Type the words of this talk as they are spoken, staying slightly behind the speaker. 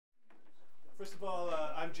First of all,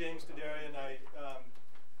 I'm James Didarian. I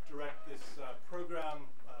direct this program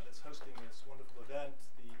that's hosting this wonderful event,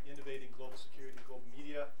 the Innovating Global Security, Global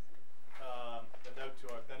Media. A note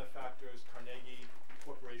to our benefactors, Carnegie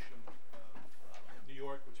Corporation of New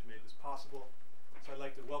York, which made this possible. So I'd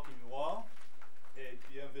like to welcome you all et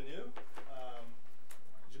bienvenue.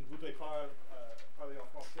 Je ne voudrais pas parler en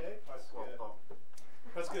français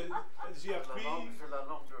parce que j'ai appris. C'est la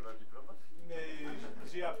langue de la diplomatie. Mais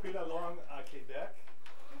j'ai appris la langue à Québec.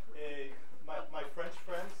 Et my French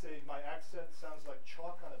friends say my accent sounds like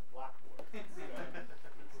chalk on a blackboard.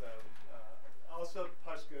 Also,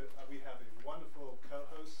 parce que we have a wonderful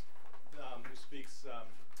co-host who speaks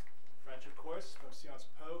French, of course, from Sciences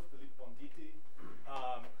Po, Philippe Bonditti,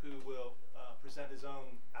 who will present his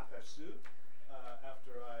own aperçu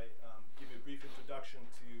after I give you a brief introduction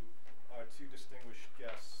to our two distinguished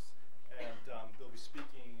guests. And they'll be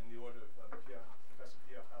speaking in the order of Professor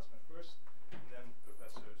Pierre Hassner first, and then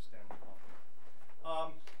Professor Stanley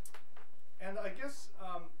Hoffmann. And I guess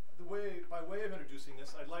by way of introducing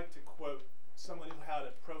this, I'd like to quote someone who had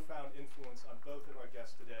a profound influence on both of our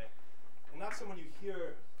guests today, and not someone you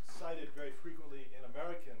hear cited very frequently in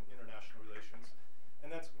American international relations,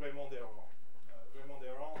 and that's Raymond Aron. Raymond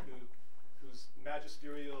Aron, whose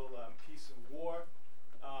magisterial Peace and War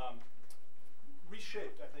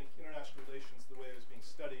reshaped, I think, international relations the way it was being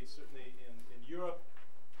studied, certainly in Europe,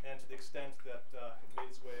 and to the extent that it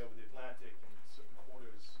made its way over the Atlantic in certain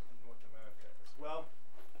quarters in North America as well.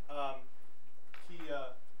 He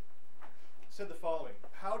said the following: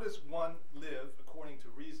 how does one live according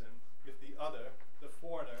to reason if the other, the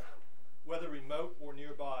foreigner, whether remote or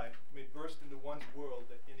nearby, may burst into one's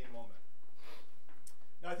world at any moment?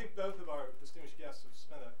 Now, I think both of our distinguished guests have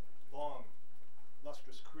spent a long,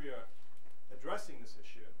 lustrous career addressing this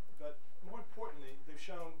issue, but more importantly, they've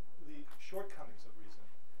shown the shortcomings of reason.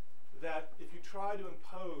 That if you try to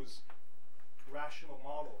impose rational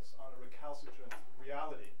models on a recalcitrant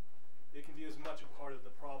reality, it can be as much a part of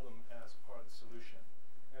the problem as part of the solution.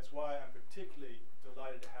 And that's why I'm particularly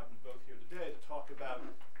delighted to have them both here today to talk about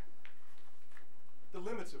the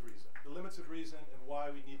limits of reason and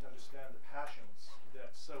why we need to understand the passions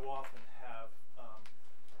that so often have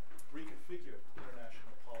reconfigured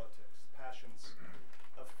international politics. Passions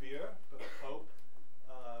of fear, but of hope.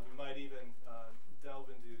 We might even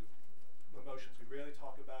delve into emotions we rarely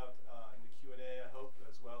talk about in the Q&A, I hope,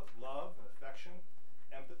 as well as love and affection,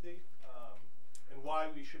 empathy, and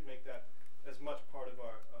why we should make that as much part of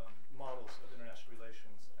our models of international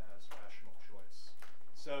relations as rational choice.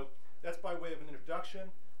 So that's by way of an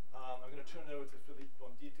introduction. I'm going to turn it over to Philippe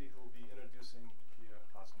Bonditti, who will be introducing Pierre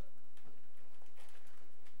Hassner.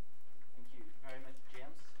 Thank you very much,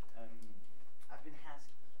 James. I've been asked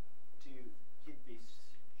to keep this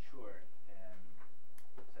short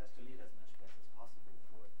so as to leave as much space as possible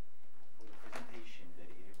for the presentation that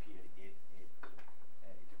it appeared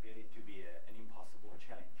to be an impossible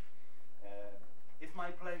challenge. It's my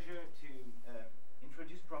pleasure to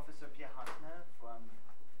introduce Professor Pierre Hassner from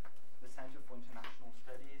the Center for International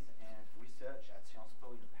Studies and Research at Sciences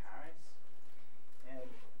Po in Paris.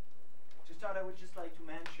 To start, I would just like to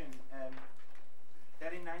mention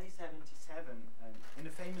that in 1977, in a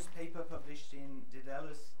famous paper published in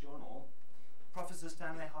Daedalus Journal, Professor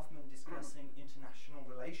Stanley Hoffmann, discussing international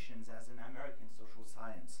relations as an American social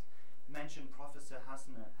science, mentioned Professor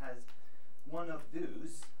Hassner as one of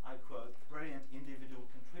those, I quote, brilliant individual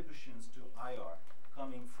contributions to IR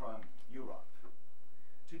coming from Europe.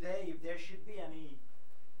 Today, if there should be any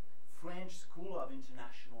French School of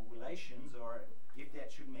International Relations, or if that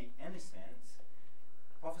should make any sense,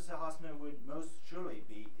 Professor Hassner would most surely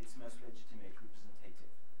be its most legitimate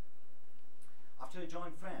representative. After he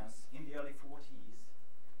joined France in the late 40s,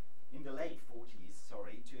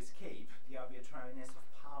 to escape the arbitrariness of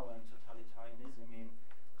power and totalitarianism in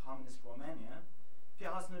communist Romania,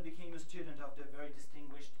 Pierre Hassner became a student of the very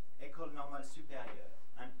distinguished École Normale Supérieure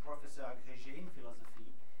and professor agrégé in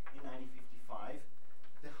philosophy in 1955,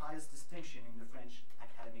 the highest distinction in the French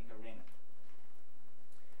academic arena.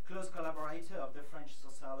 Close collaborator of the French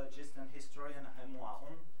sociologist and historian Raymond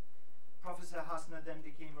Aron, Professor Hassner then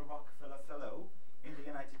became a Rockefeller Fellow in the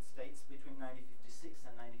United States between 1956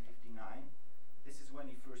 and 1959. This is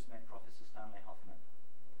when he first met Professor Stanley Hoffmann.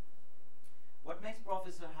 What makes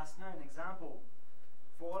Professor Hassner an example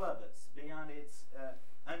for all of us, beyond its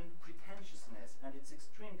unpretentiousness and its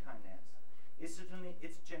extreme kindness, is certainly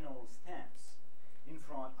its general stance in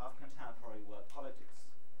front of contemporary world politics.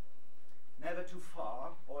 Never too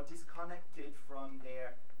far or disconnected from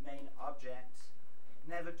their main objects,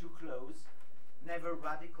 never too close, never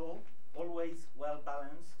radical, always well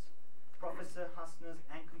balanced, Professor Hassner's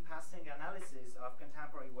encompassing analysis of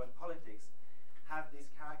contemporary world politics have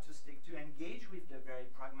this characteristic to engage with the very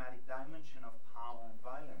pragmatic dimension of power and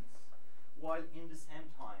violence, while in the same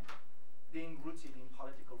time being rooted in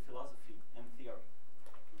political philosophy and theory.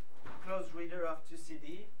 Close reader of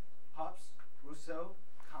Thucydides, Hobbes, Rousseau,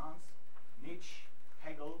 Kant, Nietzsche,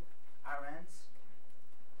 Hegel, Arendt,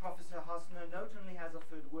 Professor Hassner not only has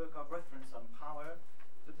offered work of reference on power,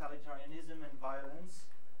 totalitarianism and violence,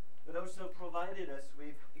 but also provided us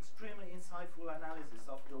with extremely insightful analysis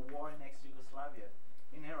of the war in ex-Yugoslavia,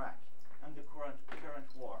 in Iraq, and the current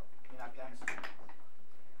war in Afghanistan,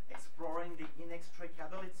 exploring the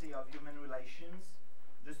inextricability of human relations,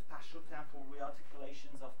 the spatial-temporal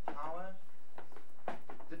rearticulations of power,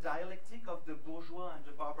 the dialectic of the bourgeois and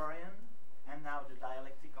the barbarian, and now the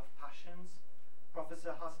dialectic of passions.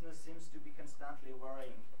 Professor Hassner seems to be constantly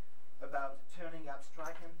worrying about turning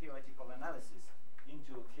abstract and theoretical analysis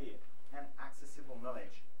into a clear and accessible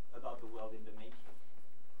knowledge about the world in the making.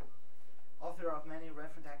 Author of many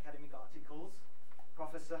referent academic articles,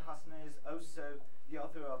 Professor Hassner is also the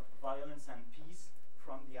author of Violence and Peace,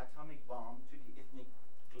 From the Atomic Bomb to the Ethnic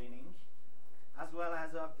Cleaning, as well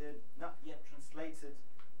as of the not yet translated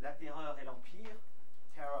La Terreur et l'Empire,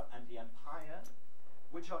 Terror and the Empire,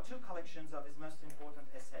 which are two collections of his most important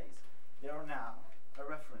essays. They are now a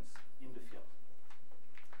reference in the field.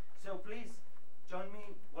 So please join me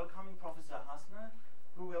welcoming Professor Hassner,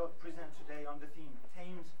 who will present today on the theme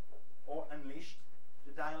Tamed or Unleashed,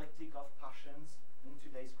 the dialectic of passions in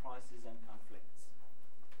today's crises and conflicts.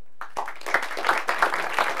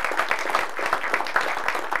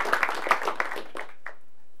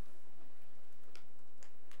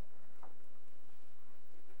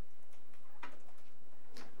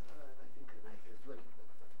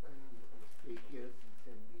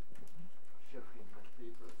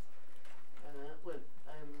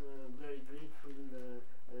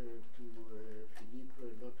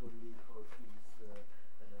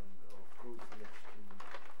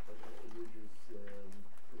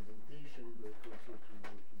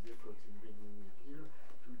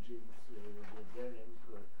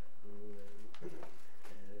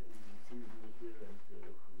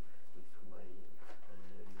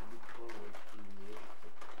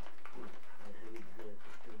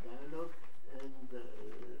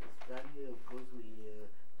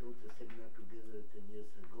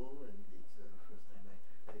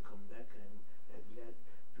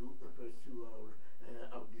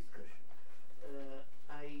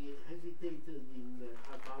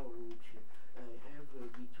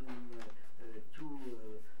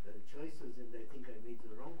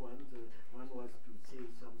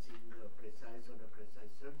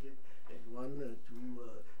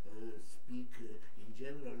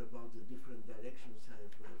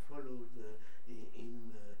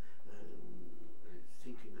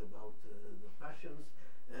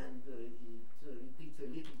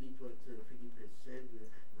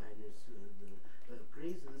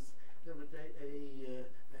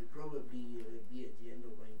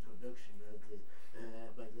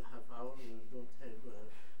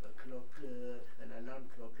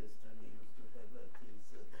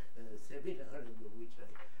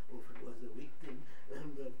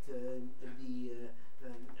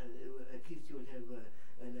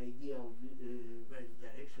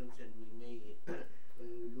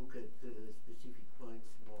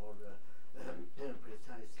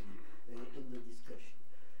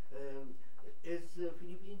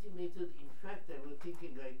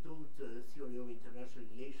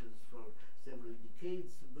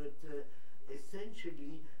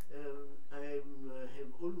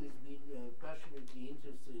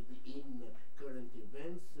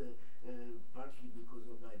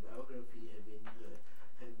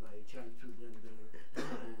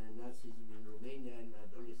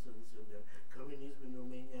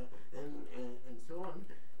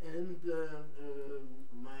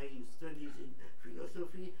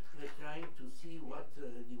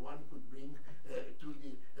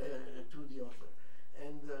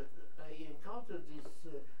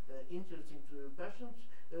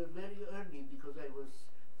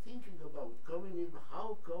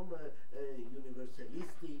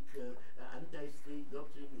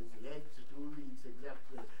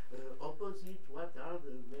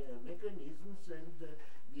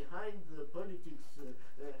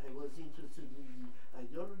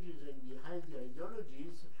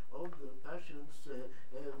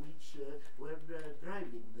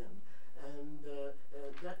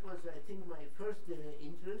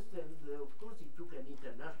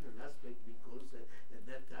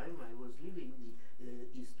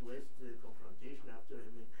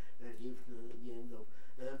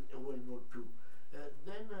 World War II.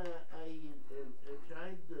 Then I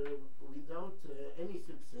tried, without any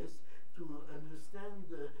success, to understand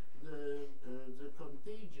the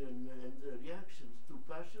contagion and the reactions to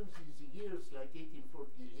passions in the years like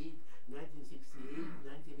 1848, 1968,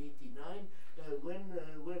 1989,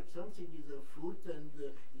 where something is afoot and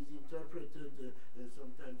is interpreted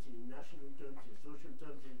sometimes in national terms, in social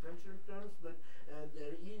terms, in cultural terms, but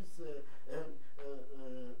there is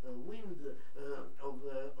a wind of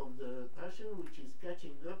the passion which is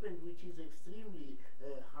catching up and which is extremely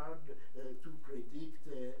hard to predict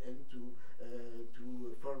and to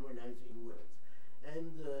formalize in words.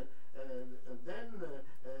 And then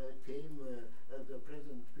came the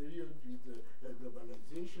present period with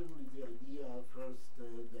globalization, with the idea first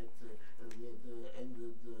that we had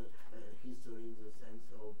ended history in the sense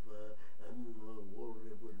of war,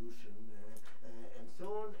 revolution, and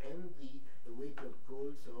so on, and the wake-up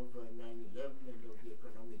calls of 9/11 and of the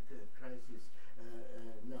economic crisis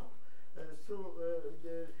now. So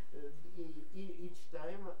each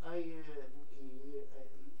time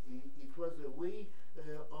it was a way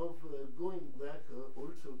of going back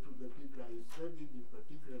also to the people I studied, in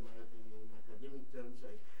particular in academic terms.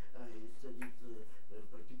 I studied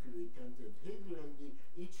particularly Kant and Hegel, and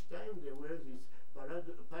each time there were these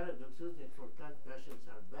paradoxes that for Kant passions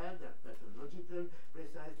are bad, are pathological,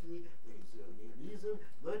 precisely, there is only a reason,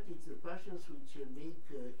 but it's the passions which make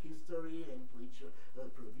history and which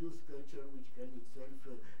produce culture, which can itself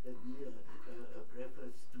be a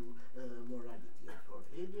preface to morality. And for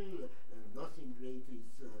Hegel, nothing great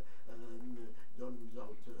is done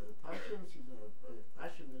without passions. He's a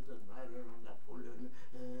passionate admirer of Napoleon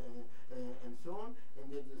and so on. And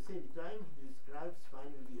at the same time, he describes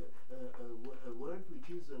finally a word which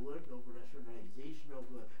is a word of rationalization of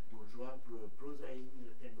bourgeois prosaism,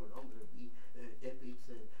 can no longer be epics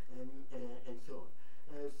and so on.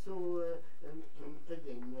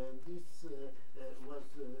 Again, this was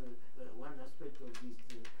one aspect of this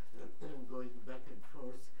going back and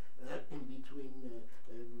forth in between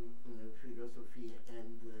philosophy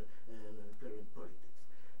and current politics.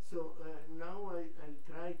 So now I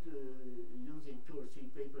try to, using 2 or 3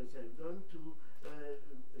 papers I've done, to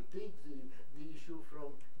take the issue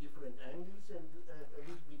from different angles and a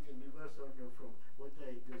little bit in reverse order from what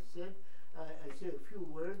I just said. I say a few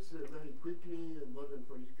words very quickly, modern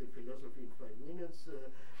political philosophy in 5 minutes,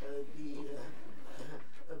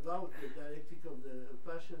 about the dialectic of the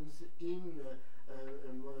passions in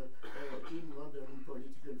modern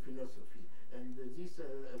political philosophy. And this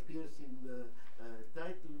appears in the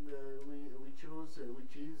title we chose,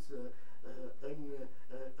 which is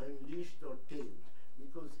Unleashed or Tamed.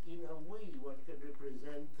 Because in a way one can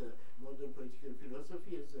represent modern political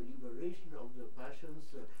philosophy as a liberation of the passions.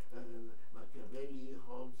 Machiavelli,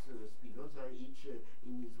 Hobbes, Spinoza, each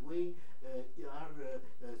in his way, are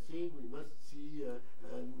saying we must see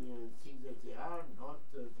things as they are, not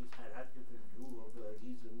this hierarchical view of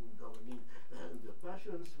reason governing the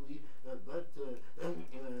passions. But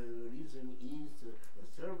reason is a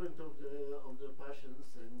servant of the passions,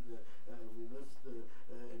 and we must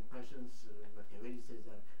and passions. Machiavelli says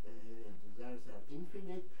desires are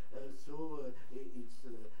infinite, so it's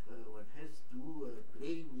one has to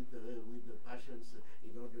play with the passions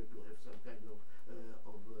in order to have some kind of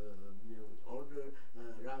order,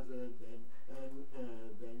 rather than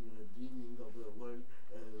dreaming of a world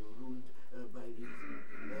ruled by reason.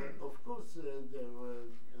 Of course, the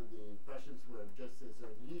passions were just as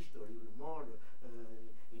unleashed, or even more,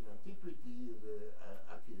 in antiquity.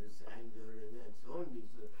 Achilles' anger and so on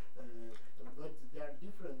is. But there are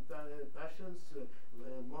different passions,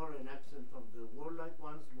 more an accent on the warlike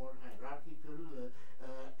ones, more hierarchical,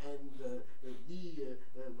 and the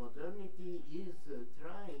modernity is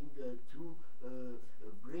trying to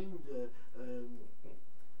bring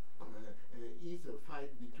is a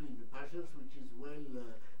fight between the passions, which is well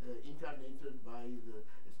incarnated by the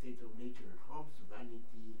state of nature in Hobbes,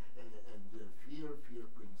 vanity and fear. Fear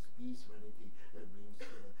brings peace, vanity brings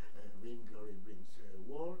vainglory, brings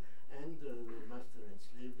war, and the master and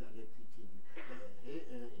slave dialectic in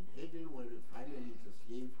Hegel, where finally it's the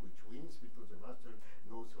slave which wins, because the master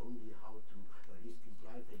knows only how to risk his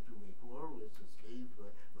life and to make war, whereas the slave,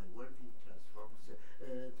 by working,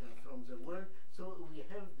 transforms the world. So we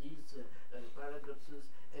have these paradoxes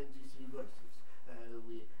and these reverses.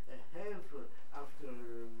 We have, after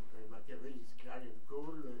Machiavelli's clarion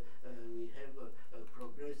call, we have a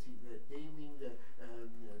progressive taming,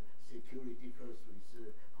 security first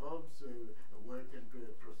with Hobbes, work and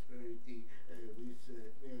prosperity with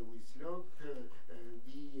Locke,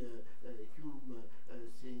 Hume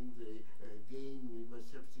saying the gain, we must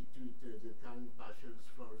substitute the kind passions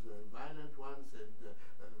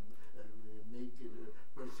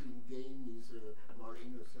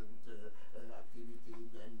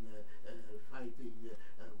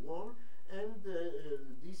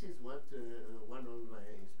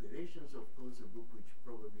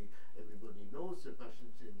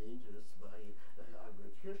interests by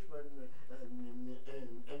Albert Hirschman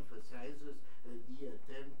emphasizes the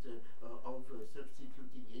attempt of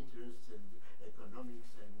substituting interests and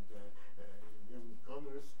economics and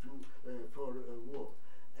commerce for war.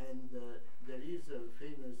 And there is a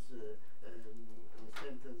famous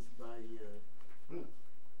sentence by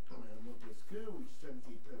Montesquieu, which sums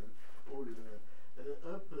it all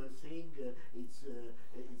up, saying it's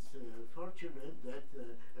fortunate that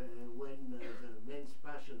when men's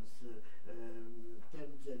passions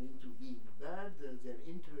tempt them into being bad, their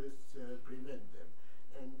interests prevent them.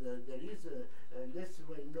 And there is a less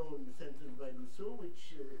well-known sentence by Rousseau,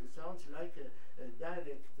 which sounds like a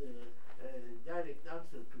direct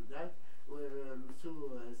answer to that, where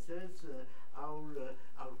Rousseau says, our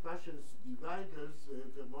passions divide us,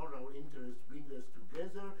 the more our interests bring us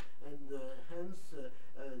together, and hence the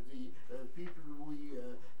people we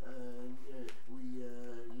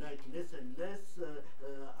like less and less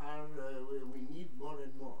we need more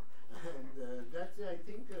and more. And that's, I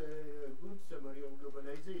think, a good summary of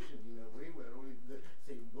globalization. In a way, we're all in the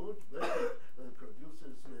same boat, but it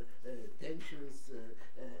produces tensions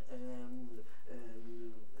and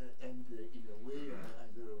in a way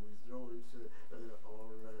either withdrawals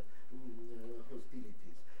or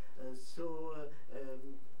hostilities. So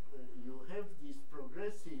you have this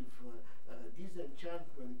progressive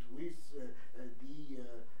disenchantment with the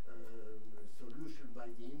solution by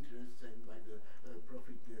the interests and by the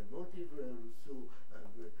profit motive. Rousseau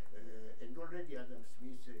and already Adam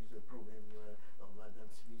Smith, there is a problem of Adam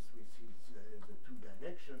Smith with his the two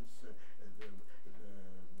directions. The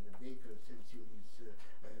baker sells you his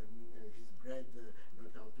bread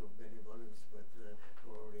not out of benevolence but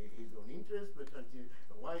for his own interest. But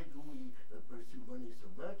why do we pursue money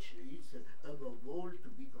so much? It's above all to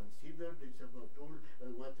be considered. It's above all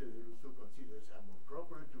what Rousseau considers amour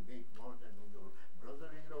propre, to make more than your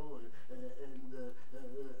brother-in-law, and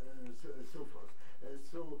so forth.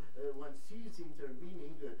 So one sees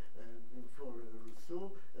intervening for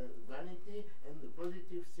Rousseau vanity and the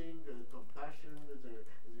positive thing, compassion, the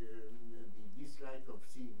dislike of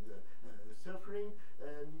seeing suffering,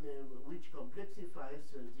 which complexifies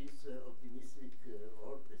this optimistic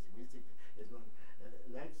or pessimistic, as one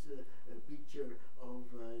likes, picture of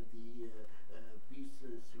the peace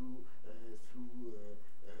through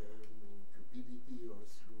cupidity or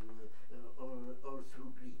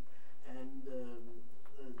through greed. And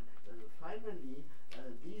finally,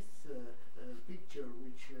 this picture,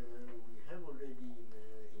 which we have already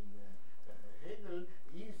in Hegel,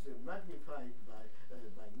 is magnified by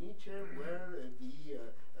Nietzsche, where the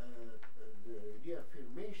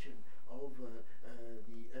reaffirmation of the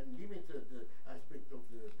unlimited aspect of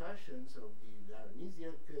the passions, of the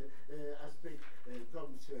Dionysiac aspect,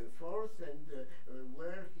 comes forth, and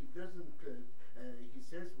where he doesn't, he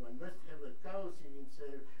says one must have a chaos in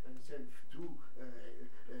himself to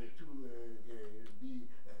be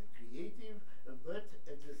creative, but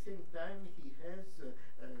at the same time he has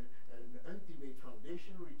an ultimate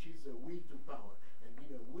foundation, which is a will to power. And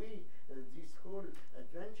in a way, this whole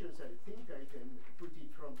adventures, I think I can put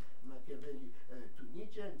it from Machiavelli to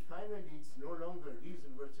Nietzsche, and finally it's no longer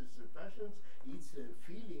reason versus passions, it's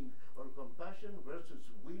feeling or compassion versus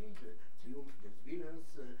will, the triumph des villains,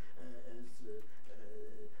 as the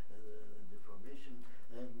formation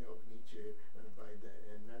of Nietzsche by the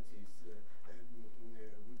Nazis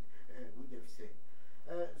would have said.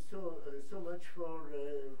 So much for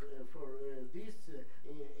this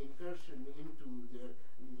incursion into the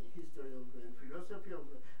history of philosophy of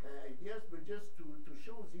ideas, but just to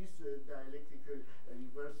show these dialectical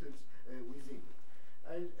reversals within.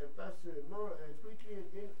 I'll pass more quickly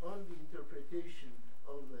again on the interpretation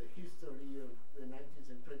of history of the 19th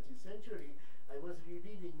and 20th century. I was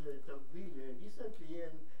rereading Tocqueville recently,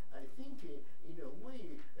 and I think in a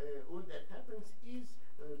way all that happens is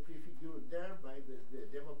prefigured there by the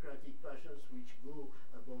democratic passions, which go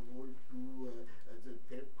above all to the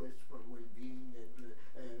quest for well-being and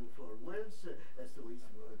for wealth. So it's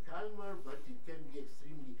calmer, but it can be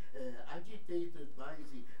extremely agitated by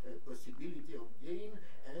the possibility of gain,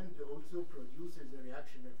 and also produces a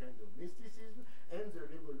reaction, a kind of mysticism, and the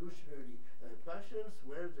revolutionary passions,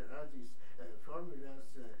 where there are these formulas,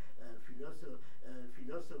 philosophies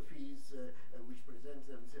which present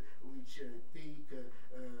themselves, which take an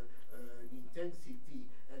intensity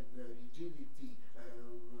and rigidity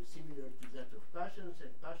similar to that of passions,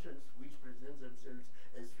 and passions which present themselves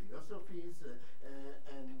as philosophies,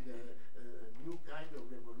 and a new kind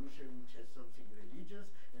of revolution which has something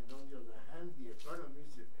religious, and on the other hand, the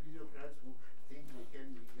economists, the bureaucrats who think they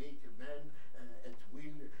can make a man at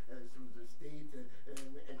will through the state,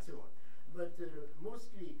 and so on. but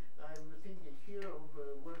mostly I'm thinking here of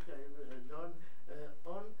work I've done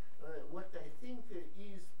on what I think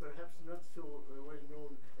is perhaps not so well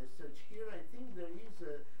known as such here. I think there is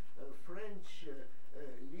a French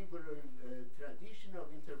liberal tradition of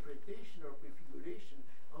interpretation or prefiguration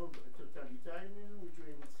of totalitarianism, which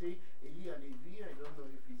I would say Elia Levy, I don't know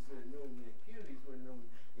if he's known here, he's well known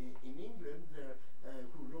in England,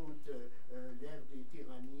 who wrote L'ère des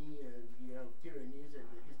tyrannies, the era of tyrannies and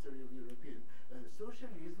the history of European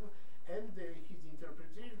socialism, and his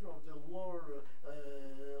interpretation of the war,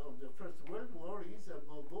 of the First World War, is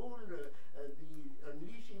above all the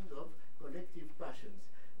unleashing of collective passions.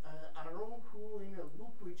 Aron, who in a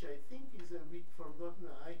book which I think is a bit forgotten,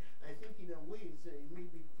 I think in a way it's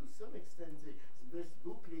maybe to some extent the best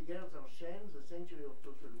book, Les Guerres Enchaînées, The Century of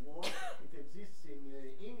Total War. It exists in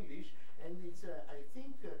English, and it's, I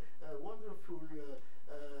think, a wonderful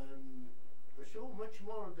show, much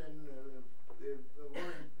more than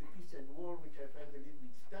Peace and War, which I find a little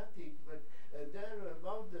bit static, but they're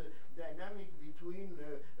about the dynamic between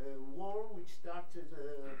war, which starts as a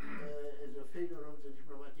failure of the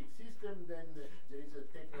diplomatic system, then there is a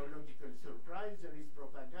technological surprise, there is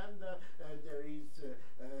propaganda, there is the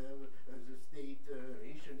state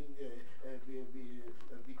rationing,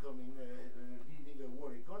 becoming, leading a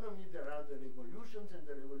war economy, there are the revolutions, and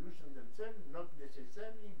the revolutions themselves, not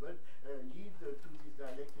necessarily, but lead to this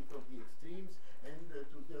dialectic of the extremes and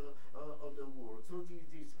to the other world. So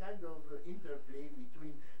this kind of interplay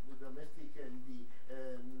between the domestic and the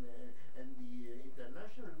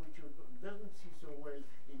international, which you doesn't see so well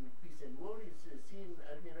in Peace and War, is seen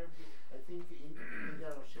admirably, I think, in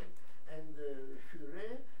Garochet. And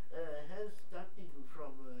Furet has, starting from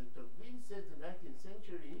Tocqueville, says the 19th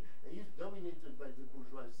century is dominated by the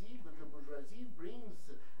bourgeoisie, but the bourgeoisie brings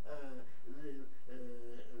the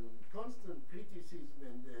constant criticism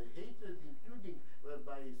and hatred, including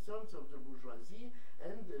by sons of the bourgeoisie,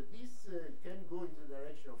 and this can go in the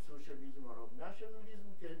direction of socialism or of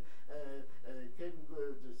nationalism, can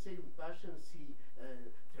go the same passions he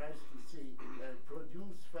tries to say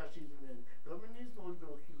produce fascism and communism,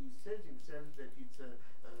 although he says himself that it's a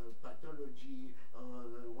pathology,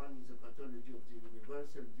 one is a pathology of the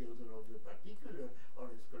universal, the other of the particular,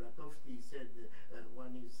 or as Kolakowski said,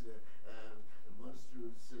 one is a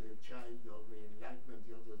monstrous child of enlightenment,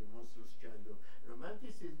 the other the monstrous child of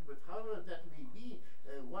romanticism. But however that may be,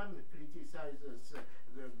 one criticizes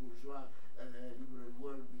the bourgeois liberal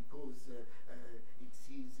world because it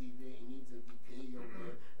sees it needs a decay of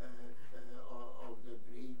the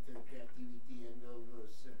great creativity and of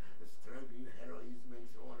struggle, heroism, and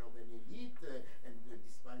so on of an elite, and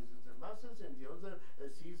despises the masses, and the other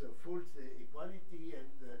sees a false equality and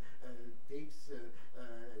takes,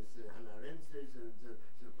 as Hannah Arendt says,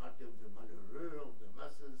 the party of the malheureux, of the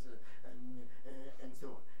masses, and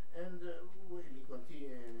so on. And when he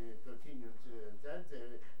continues that,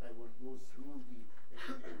 I will go through the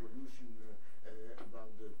evolution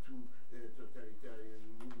about the two totalitarian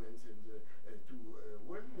movements and the two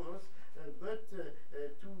world wars, but to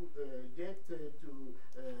get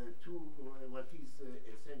to what is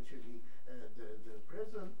essentially the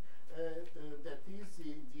present, that is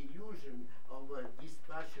the illusion of a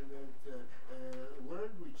dispassionate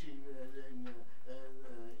world, which in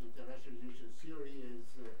internationalization theory, as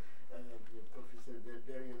Professor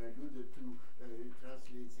Delberian alluded to,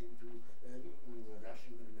 translates into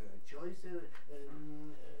rational choice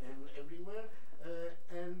everywhere,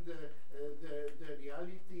 and the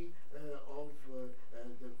reality of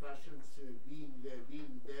the passions being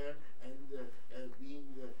there and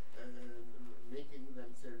making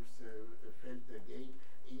themselves felt again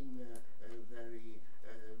in very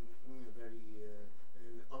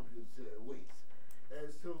obvious ways.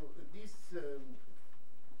 So this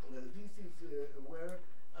is where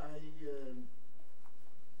I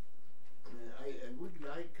would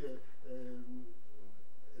like, as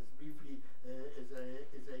briefly as I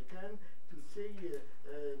can, to say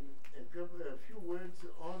a few words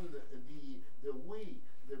on the way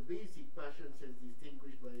the basic passions, as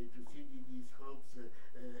distinguished by Thucydides, Hobbes,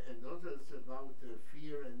 and others, about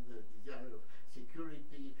fear and the desire of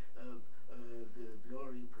security, the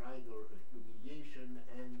glory, pride, or humiliation,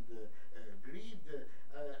 and greed,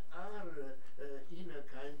 are in a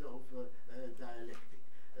kind of dialectic.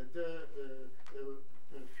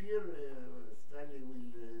 The fear, Stanley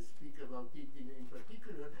will speak about it in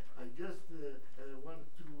particular. I just want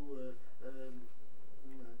to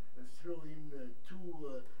throw in two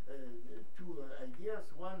ideas.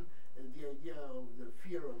 One, the idea of the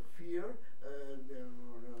fear of fear.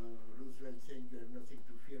 Roosevelt saying there's nothing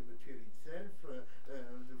to fear but fear itself.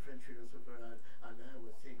 The French philosopher Alain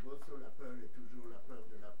was saying also la peur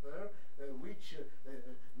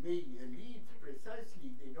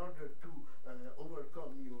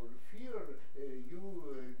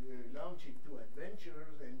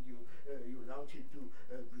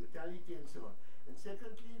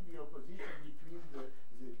secondly, the opposition between the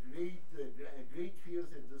great fears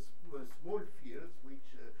and the small fears, which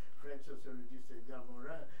French sociologist Edgar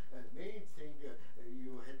Morin made, saying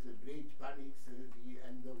you had the great panics, the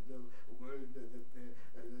end of the world, the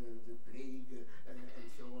plague, and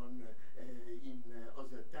so on in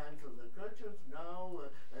other times, other cultures. Now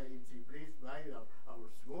it's replaced by our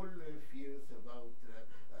small fears about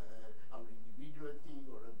our individual thing,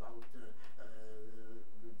 or about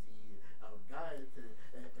our diet,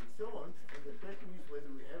 and so on. And the question is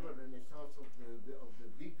whether we have a renaissance of the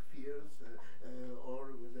big fears,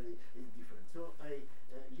 or whether it's different. So I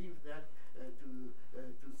leave that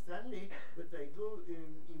to Stanley, but I go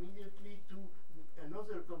immediately to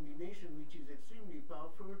another combination which is extremely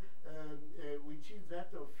powerful, which is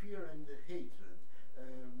that of fear and hatred.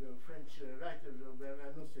 The French writer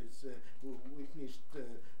Bernanos, who witnessed the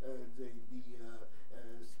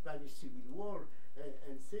Spanish Civil War,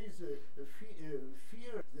 and says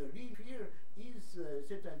fear, the real fear is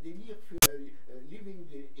c'est un délire. Living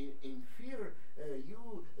in fear,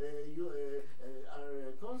 you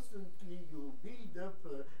are constantly, you build up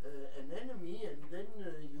an enemy, and then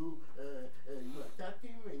you attack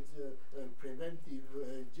him. It's a preventive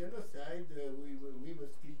genocide. We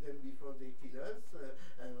must kill them before they kill us,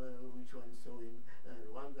 which one saw in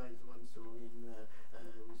Rwanda, is one saw in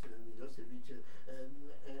Milosevic,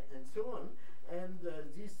 and so on. And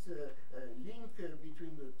this link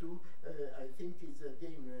between the two, I think, is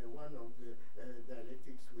again one of the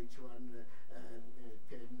dialectics which one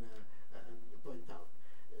can point out.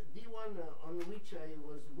 The one on which I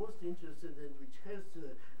was most interested and which has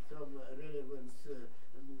some relevance,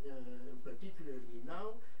 particularly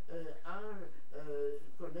now, are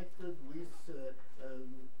connected with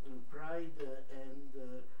pride and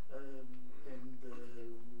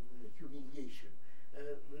humiliation.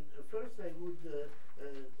 First, I would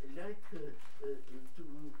like to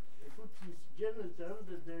put this general term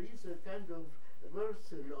that there is a kind of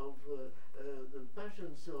reversal of the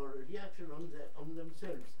passions or reaction on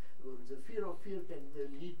themselves. The fear of fear can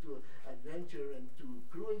lead to adventure and to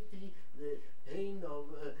cruelty. The pain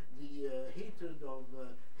of the hatred of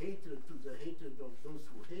hatred to the hatred of those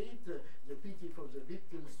who hate. The pity for the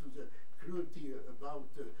victims to the cruelty about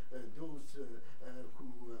those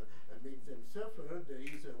who make them suffer. There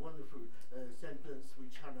is a wonderful sentence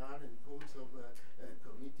which Hannah Arendt quotes of a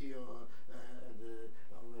committee of a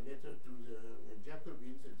letter to the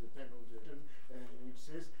Jacobins at the time of the which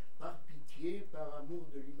says, par pitié, par amour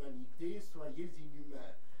de l'humanité, soyez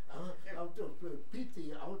inhumains. Out of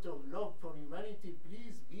pity, out of love for humanity,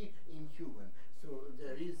 please be inhuman. So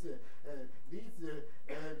there is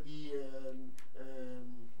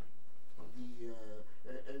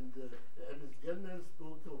Ernest Gellner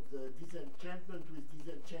spoke of the disenchantment with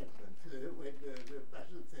disenchantment. When the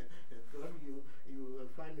passions have gone, you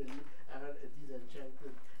finally are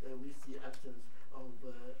disenchanted with the absence of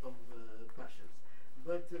passions.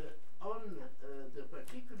 But on the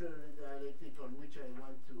particular dialectic on which I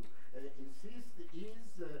want to insist is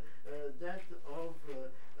that of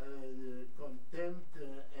contempt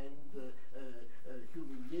and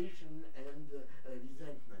humiliation and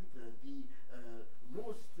resentment. The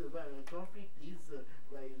most violent conflict is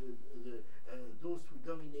by those who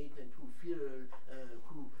dominate and who fear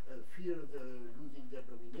losing their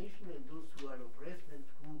domination, and those who are oppressed and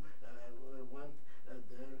who want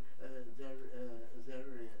their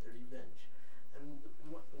revenge. And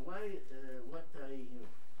what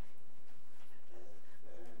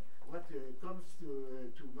comes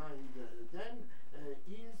to mind then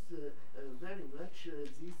is very much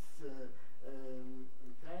this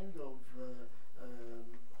kind of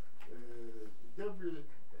double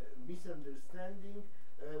misunderstanding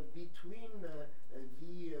between the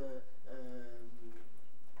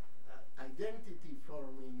identity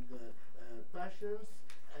forming passions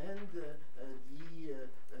and the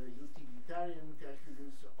utilitarian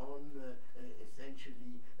calculus on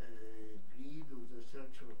essentially greed or the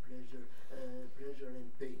search for pleasure and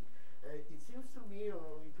pain. It seems to me,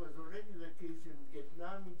 it was already the case in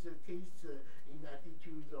Vietnam, it's a case in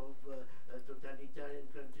attitude of totalitarian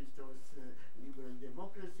countries towards liberal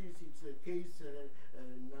democracies. It's a case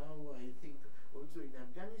now, I think, also in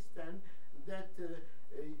Afghanistan, that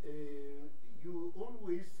you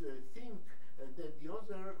always think that the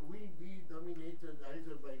other will be dominated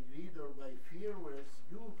either by greed or by fear, whereas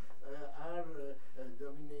you are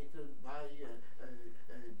dominated by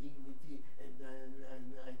dignity and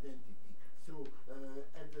identity. So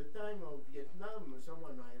at the time of Vietnam,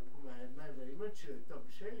 someone whom I admire very much, Tom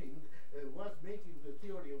Schelling, was making the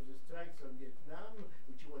theory of the strikes on Vietnam,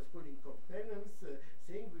 which he was calling compellence,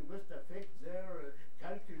 saying we must affect their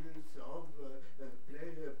calculus of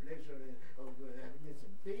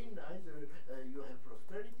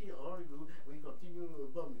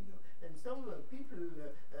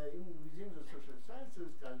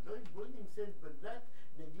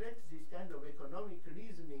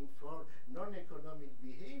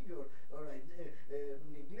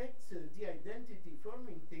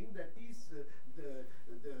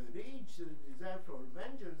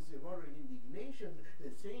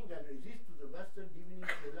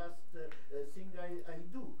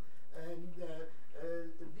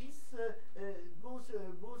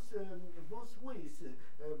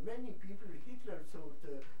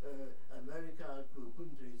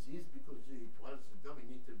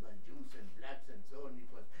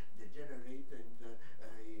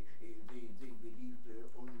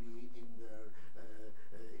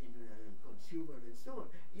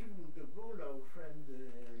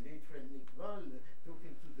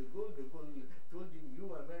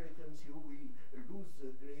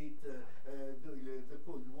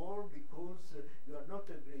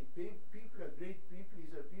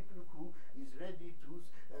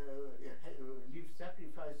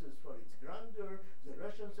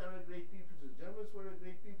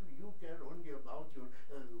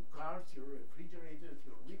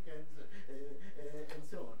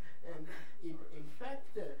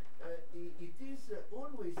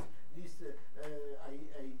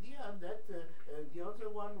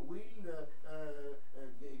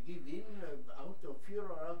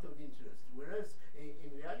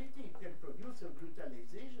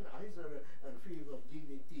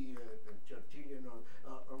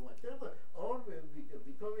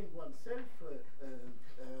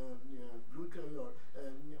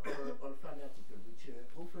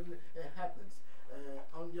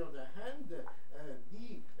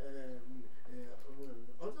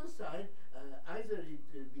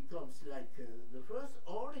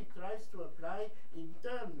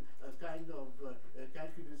done a kind of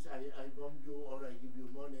calculus, I bomb you or I give you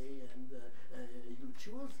money and you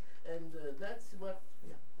choose, and that's what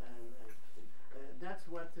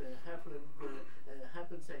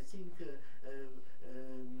happens, I think,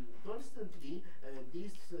 constantly.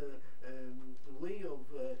 This way of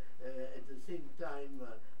at the same time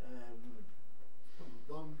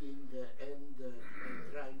bombing and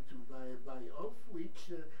trying to buy off, which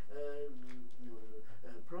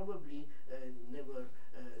probably never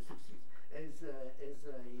succeeds. As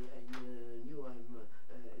I knew, I'm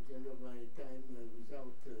at the end of my time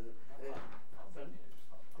without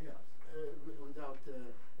without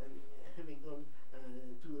having gone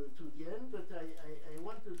to the end, but I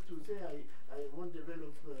wanted to say I won't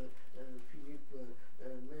develop. Philippe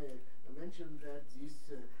mentioned that this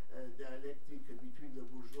dialectic between the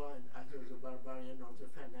bourgeois and either the barbarian or the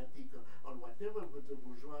fanatic or whatever, but the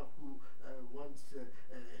bourgeois who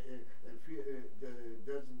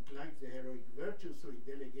doesn't like the heroic virtue, so he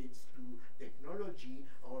delegates to technology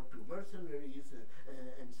or to mercenaries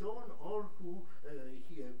and so on, or who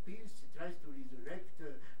he appeals, tries to resurrect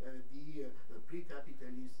the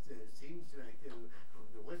pre-capitalist things like from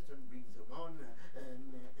the Western brings them on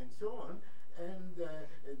and so on, and the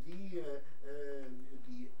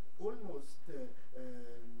almost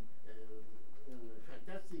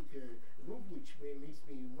fantastic move which makes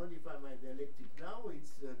me modify my dialectic now.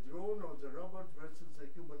 It's the drone or the robot versus the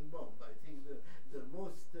human bomb. I think the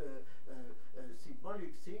most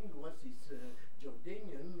symbolic thing was this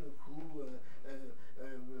Jordanian who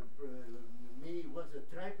was a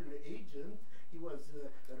triple agent. He was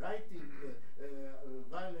writing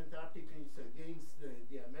violent articles against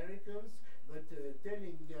the Americans, but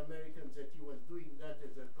telling the Americans that he was doing that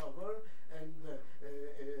as a cover, and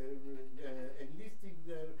enlisting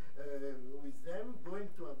them with them, going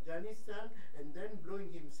to Afghanistan, and then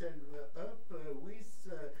blowing himself up with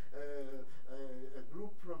a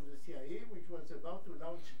group from the CIA which was about to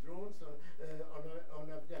launch drones on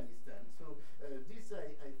Afghanistan. So this,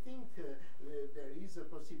 I think, there is a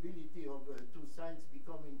possibility of two sides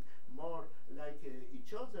becoming more like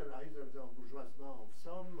each other, either the bourgeoisement of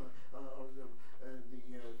some or the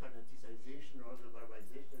fanaticization or the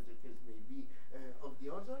barbarization, as the case may be, of the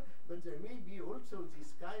other. But there may be also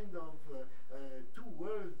this kind of two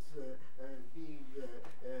worlds being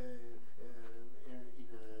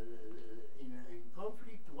in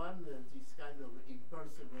conflict. One, this kind of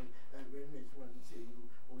impersonal awareness. One say you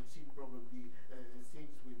all seen probably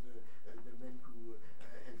things with the man who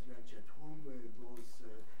has lunch at home, goes to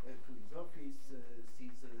his office,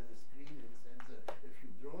 sees a screen and sends a few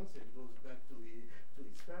drones and goes back to his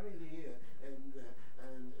family, and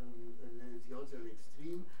the other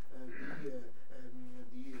extreme, the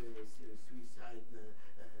suicide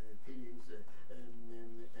killings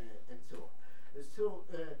and so on. So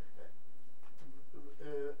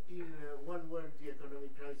in one word, the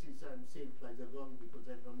economic crisis, I'm saved by the gong because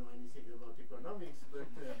I don't know anything about economics,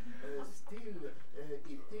 but still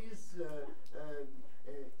it is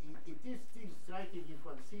still striking if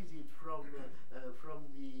one sees it from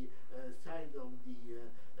the side of the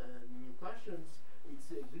passions.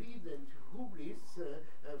 It's greed and hubris,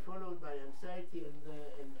 followed by anxiety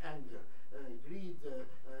and anger. Greed,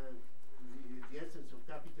 the essence of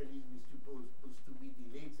capitalism is supposed to be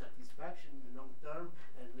delayed satisfaction in the long term,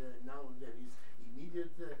 and now there is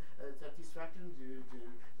immediate satisfaction, the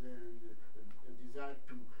desire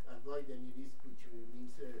to avoid any risk, which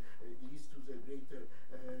means leads to the greater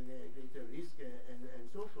risk and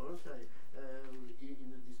so forth. In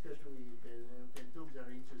the discussion we can talk, there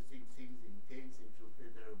are interesting things in Keynes and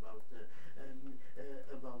Schumpeter about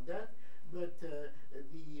that. But the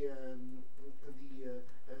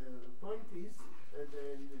point is,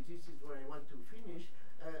 and this is where I want to finish,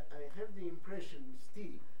 I have the impression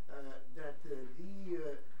still that the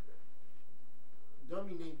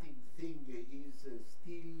dominating thing is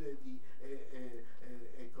still the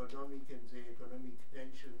economic and the economic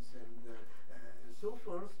tensions and so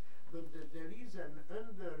forth, but there is an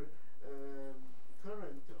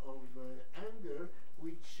current of anger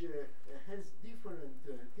which has different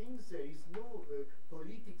things. There is no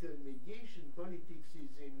political mediation. Politics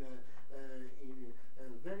is in a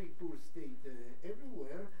very poor state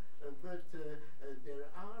everywhere, but there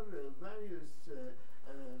are various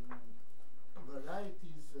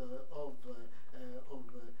varieties of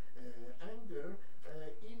anger.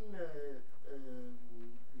 In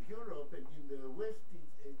Europe and in the West,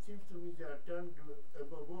 it seems to me they are turned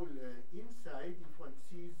above all inside. If one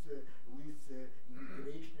sees with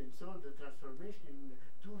immigration and so on, the transformation in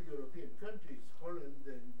two European countries, Holland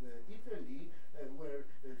and Italy, where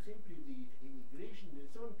simply the immigration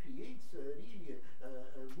and so on creates really a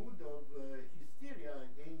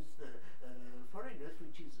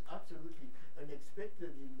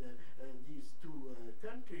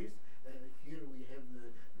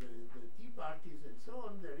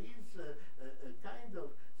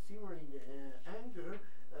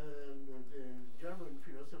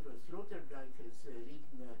Sloterdijk has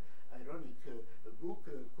written an ironic book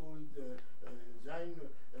called Sein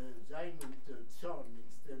und Zorn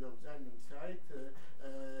instead of Sein und Zeit,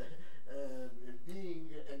 being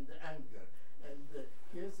and anger. And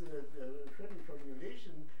here's a funny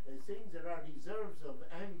formulation saying there are reserves of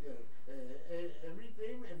anger every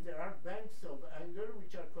time, and there are banks of anger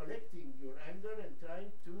which are collecting your anger and trying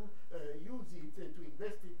to use it, to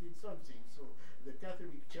invest it in something. So the Catholic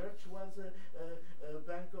Church was a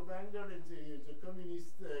bank of anger, and the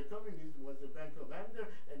communism was a bank of anger,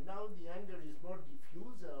 and now the anger is more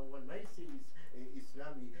diffuse. One may say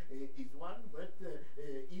Islam is one, but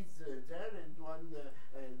it's there, and one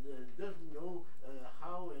doesn't know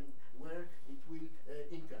how and where it will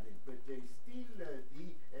incarnate. But there is still the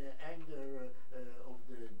anger of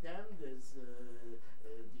the damned, as the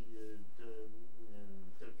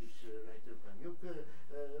Turkish writer Panyuk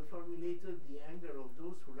formulated, the anger of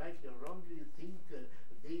those who rightly or wrongly think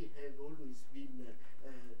they have always been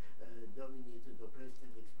dominated, oppressed,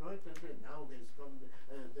 and exploited, and now has come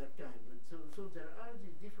their time. But so there are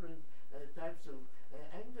these different types of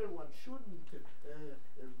anger. One shouldn't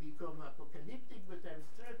become apocalyptic, but I'm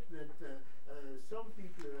struck that some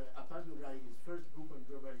people, Apadurai, his first book on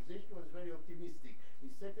globalization was very optimistic.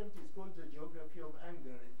 His second is called The Geography of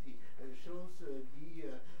Anger, and he shows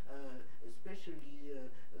especially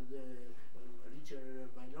the richer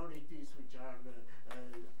minorities which are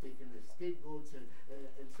taken as scapegoats and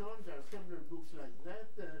so on. There are several books like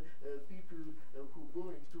that. People who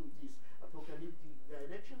go into this apocalyptic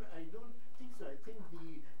direction, I don't think so. I think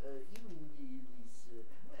even this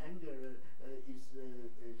anger is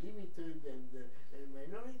limited and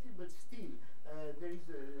minority, but still there is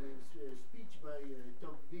a speech by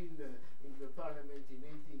Tocqueville in the Parliament in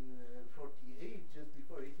 1848, just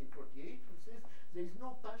before 1848, who says there is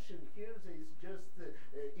no passion here, there is just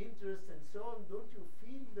interest and so on. Don't you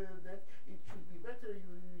feel that it should be better,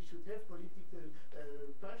 you should have political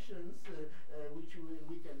passions which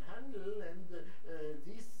we can handle, and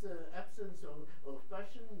this absence of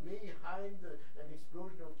passion may hide an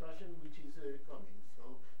explosion of passion which is coming.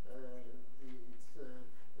 So it's,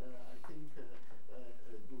 I think, a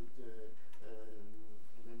good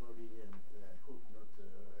memory, and I hope not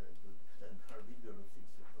a good harbinger of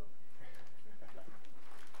things to come.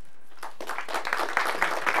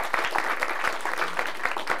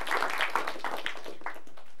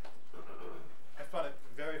 I find it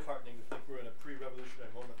very heartening to think we're in a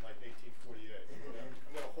pre-revolutionary moment like 1848.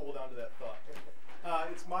 I'm going to hold on to that thought.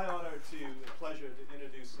 It's my honor and pleasure to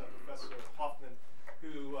introduce Professor Hoffmann,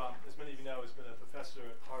 who, as many of you know, has been a professor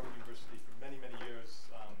at Harvard University for many, many years,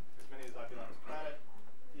 as many as I've been on this planet.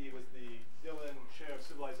 He was the Dillon Chair of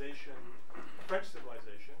Civilization, French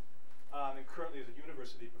Civilization, and currently is a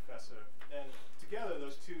university professor. And together,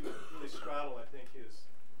 those two really straddle, I think, his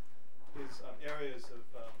areas of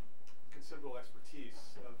considerable expertise,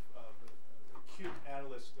 of acute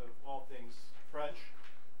analyst of all things French,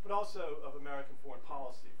 but also of American foreign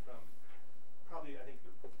policy, from probably, I think,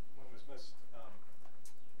 one of his most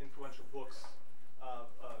influential books,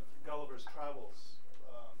 Gulliver's Travels,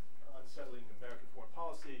 Unsettling American Foreign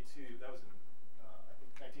Policy, that was in, I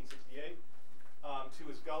think, 1968, to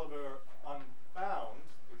his Gulliver Unbound,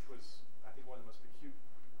 which was, I think, one of the most acute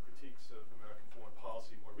critiques of American foreign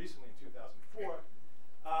policy more recently in 2004.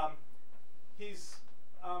 He's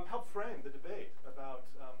helped frame the debate about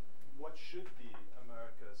what should be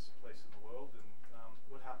America's place in the world, and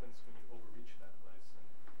what happens when you overreach that place. And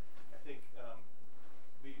I think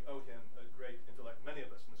we owe him a great intellect. Many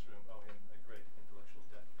of us in this room owe him a great intellectual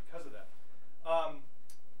debt because of that.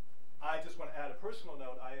 I just want to add a personal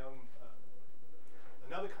note. I own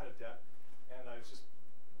another kind of debt, and I was just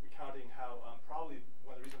recounting how probably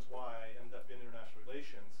one of the reasons why I ended up in international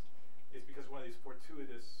relations is because one of these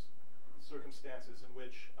fortuitous circumstances in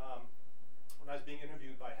which when I was being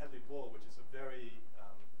interviewed by Hedley Bull, which is a very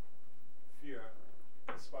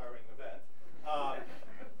fear-inspiring event,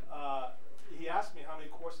 he asked me how many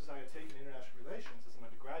courses I had taken in international relations as an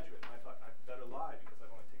undergraduate, and I thought I'd better lie because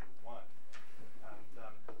I've only taken one. And,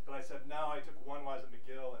 but I said, no, I took one while I was at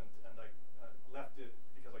McGill, and I left it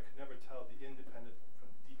because I could never tell the independent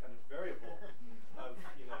from dependent variable of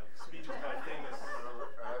speeches by famous.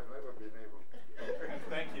 I've never been able to.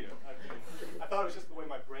 Thank you. I thought it was just the way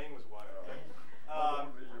my brain was wired.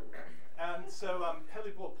 And so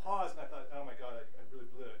Hedley Bull paused, and I thought, oh my God, I really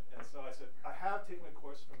blew it. And so I said, I have taken a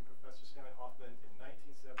course from Professor Stanley Hoffmann in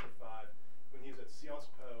 1975 when he was at Sciences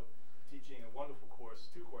Po teaching a wonderful course,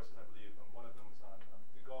 two courses, I believe, and one of them was on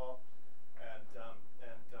de Gaulle, and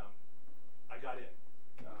I got in.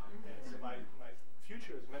 And so my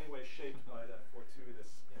future is in many ways shaped by that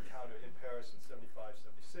fortuitous encounter in Paris in 75,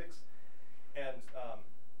 76.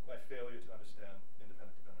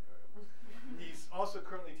 also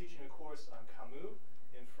currently teaching a course on Camus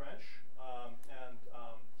in French, and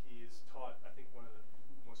he's taught, I think, one of the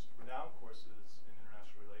most renowned courses in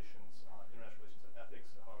international relations and ethics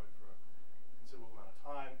at Harvard for a considerable amount of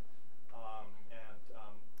time, and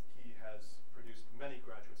he has produced many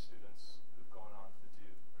graduate students who've gone on to do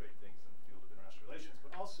great things in the field of international relations,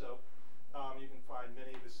 but also you can find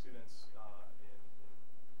many of his students in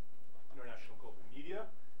international global media,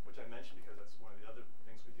 which I mentioned because that's one of the other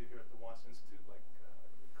things we do here at the Watson Institute, like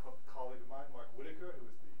a colleague of mine, Mark Whitaker, who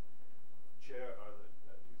was the chair, or who's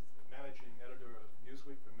the managing editor of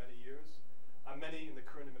Newsweek for many years. Many in the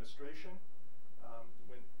current administration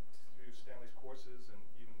went through Stanley's courses and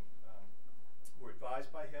even were advised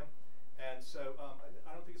by him. And so I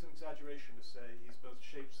don't think it's an exaggeration to say he's both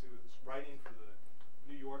shaped through his writing for the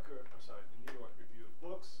New York Review of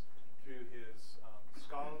Books, through his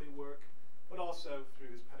scholarly work, but also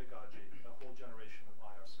through his pedagogy, a whole generation of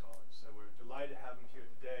IR scholars. So we're delighted to have him here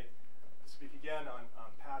today to speak again on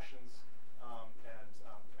passions, and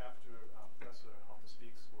after Professor Hoffmann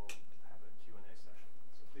speaks, we'll have a Q&A session.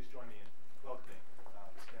 So please join me in welcoming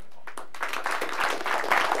Stanley Hoffmann.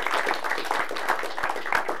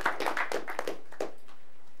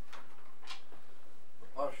 The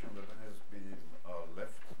passion that has been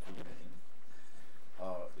left to me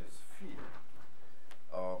is fear.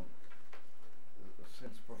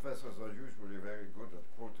 Since professors are usually very good at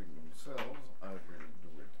quoting themselves, I will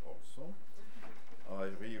do it also. I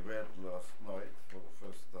reread last night for the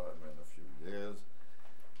first time in a few years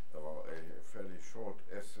a fairly short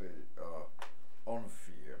essay on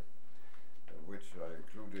fear, which I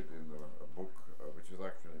included in a book, which is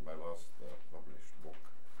actually my last published book,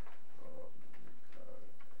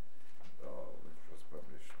 which was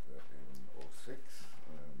published in '06,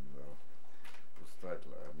 and whose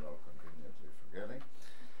title I am now conveniently forgetting.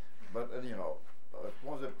 But anyhow, it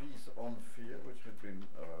was a piece on fear which had been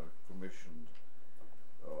commissioned.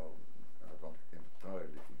 I don't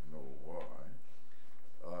entirely know why,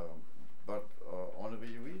 but on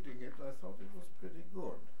rereading it, I thought it was pretty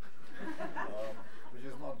good, which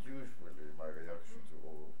is not usually my reaction to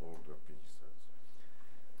older pieces.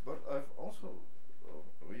 But I've also,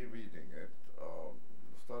 rereading it,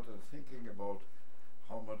 started thinking about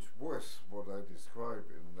how much worse what I describe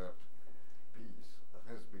in that piece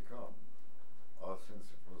has become since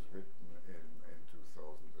it was written in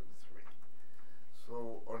 2003.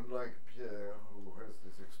 So unlike Pierre, who has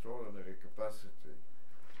this extraordinary capacity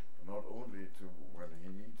not only to, when he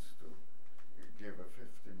needs to, give a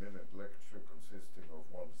 50-minute lecture consisting of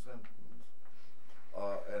one sentence,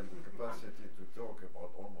 and the capacity to talk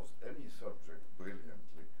about almost any subject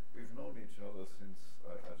brilliantly, we've known each other since,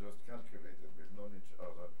 I just calculated, we've known each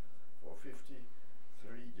other for 53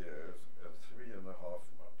 years and 3.5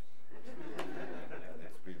 months. And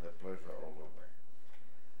it's been a pleasure all the way.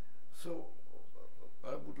 So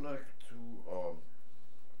I would like to,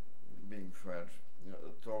 being French,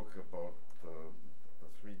 talk about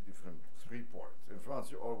three points. In France,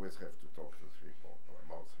 you always have to talk to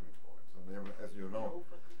about 3 points. And as you know,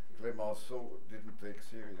 Clemenceau didn't take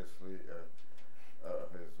seriously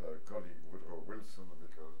his colleague Woodrow Wilson,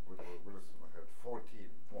 because Woodrow Wilson had 14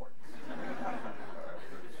 points,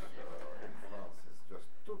 which in France is just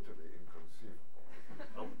totally inconceivable.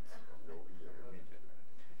 Out of your ear immediately.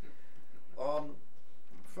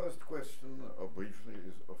 First question, briefly,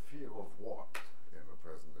 is a fear of what in the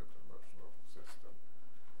present international system?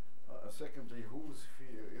 Secondly, whose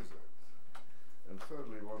fear is it? And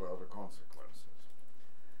thirdly, what are the consequences?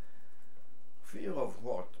 Fear of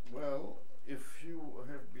what? Well, if you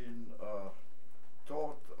have been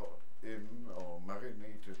taught in or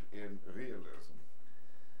marinated in realism,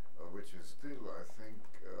 which is still, I think,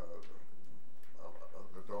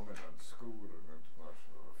 the dominant school in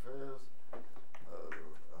international affairs.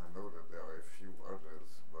 I know that there are a few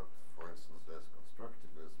others, but for instance, there's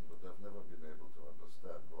constructivism, but I've never been able to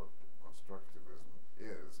understand what constructivism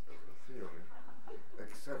is as a theory,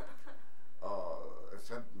 except a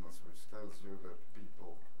sentence which tells you that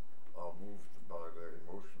people are moved by their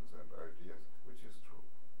emotions and ideas, which is true.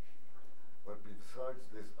 But besides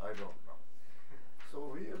this, I don't know.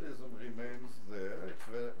 So realism remains there. It's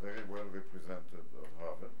very well represented at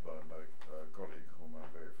Harvard by my colleague, whom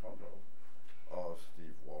I'm very fond of,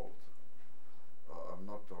 Steve Walt. I'm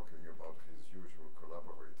not talking about his usual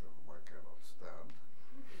collaborator, whom I cannot stand,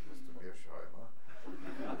 Mr. Mearsheimer,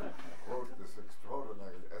 wrote this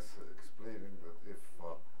extraordinary essay explaining that if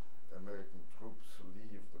American troops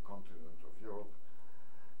leave the continent of Europe,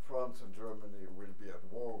 France and Germany will be at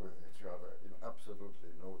war with each other in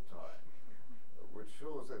absolutely no time, which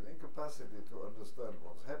shows an incapacity to understand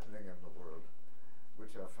what's happening in the world,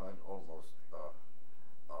 which I find almost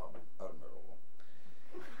admirable.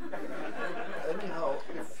 Anyhow,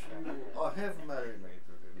 if you have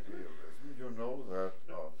marinated in realism, you know that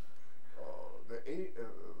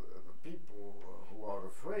the people who are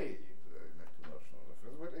afraid in international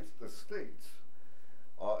affairs, well, it's the states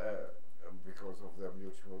because of their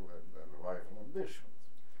mutual and rival ambitions.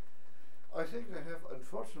 I think there have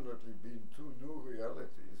unfortunately been two new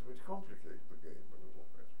realities which complicate the game a little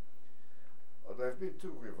bit. There have been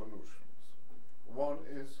two revolutions. One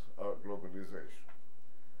is globalization.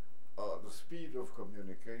 The speed of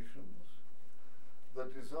communications, the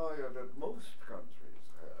desire that most countries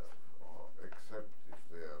have, except if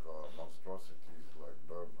there are monstrosities like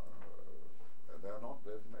Burma, and there are not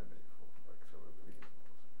that many for excellent reasons.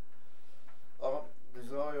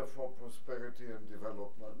 Desire for prosperity and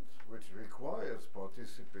development, which requires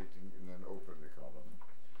participating in an open economy,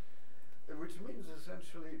 which means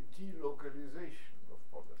essentially delocalization of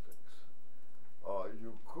politics.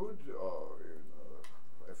 You could,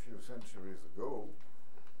 a few centuries ago,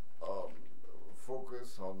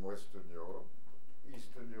 focus on Western Europe.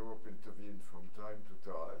 Eastern Europe intervened from time to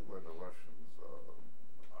time when the Russians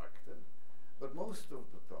acted, but most of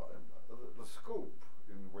the time, the scope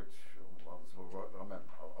in which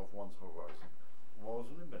of one's horizon was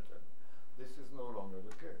limited. This is no longer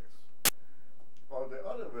the case. The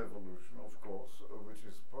other revolution, of course, which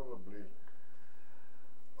is probably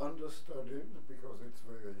understudied because it's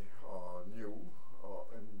very new,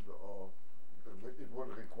 and it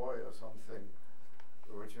would require something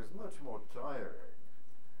which is much more tiring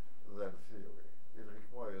than theory. It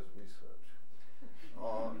requires research.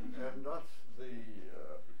 And that's the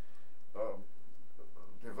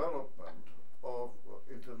development of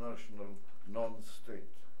international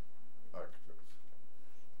non-state actors.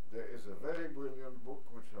 There is a very brilliant book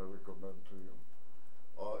which I recommend to you.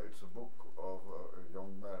 It's a book of a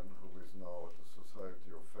young man who is now at the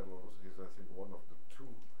Society of Fellows. He's, I think, one of the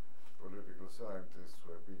two political scientists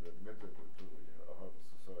who have been admitted into the Harvard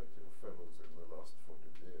Society of Fellows in the last 40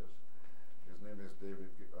 years. His name is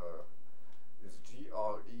David, is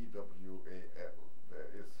Grewal. There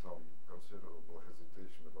is some considerable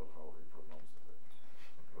hesitation about how he pronounces it,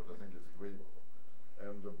 but I think it's Grewal.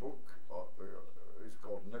 And the book is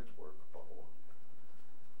called Network Power,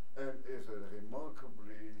 and is a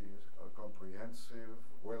remarkably comprehensive,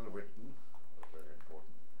 well-written, very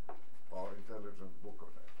important, intelligent book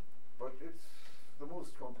on it. But it's the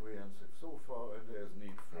most comprehensive so far, and there's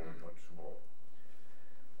need for much more.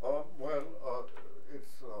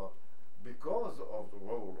 It's because of the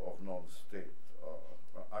role of non-state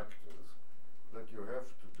actors that you have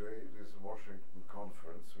today this Washington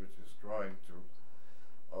conference, which is trying to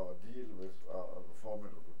deal with the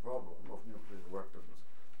formidable problem of nuclear weapons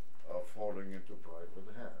falling into private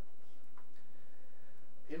hands.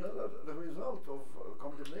 The result of a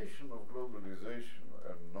combination of globalization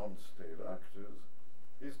and non-state actors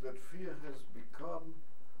is that fear has become,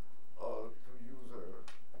 to use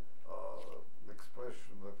an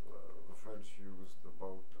expression that the French used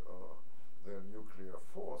about their nuclear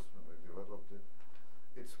force when they developed it,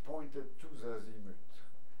 it's pointed to azimut.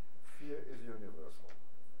 Fear is universal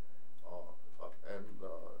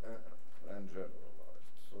and generalized.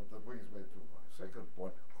 So that brings me to my second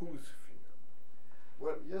point, whose fear?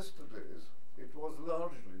 Well, yesterday's, it was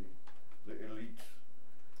largely the elite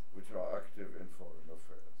which are active in foreign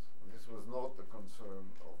affairs. This was not the concern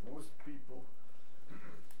of most people,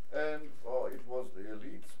 and it was the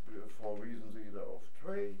elites for reasons either of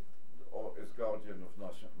trade or as guardian of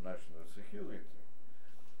national security.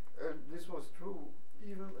 And this was true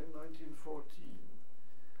even in 1914.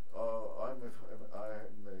 I'm a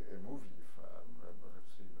movie fan, and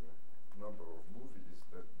I've seen a number of movies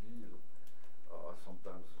that deal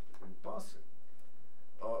sometimes in passing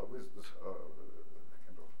with this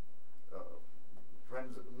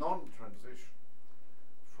kind of non-transition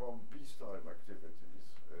from peacetime activities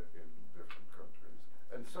in different countries,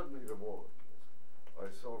 and suddenly the war appears. I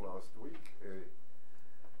saw last week a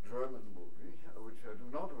German movie, which I do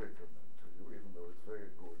not recommend to you, even though it's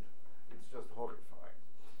very good. It's just horrifying.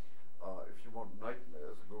 If you want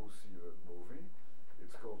nightmares, go see that movie.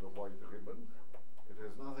 It's called The White Ribbon. It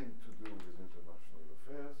has nothing to do with international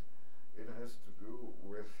affairs. It has to do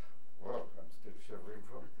with, well, I'm still shivering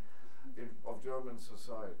from, of German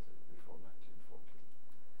society before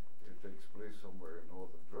 1914. It takes place somewhere in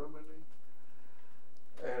northern Germany,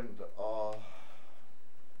 and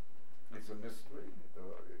it's a mystery.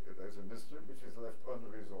 There's a mystery which is left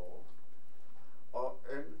unresolved,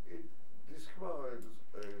 and it describes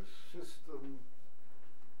a system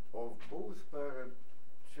of both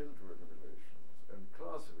parent-children relations and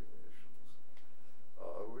class relations,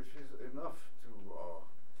 which is enough to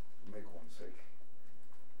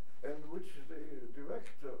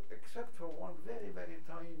chapter, except for one very, very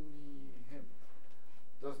tiny hint,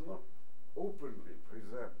 does not openly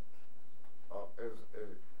present as a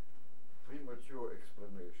premature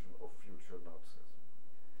explanation of future Nazism.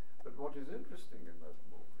 But what is interesting in that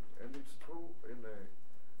movie, and it's true in a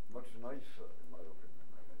much nicer, in my opinion,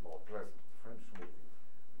 and a more pleasant French movie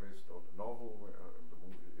based on a novel, where the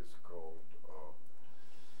movie is called,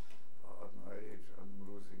 at my age I'm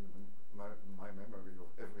losing my memory of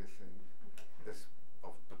everything,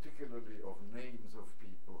 particularly of names of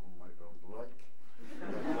people whom I don't like.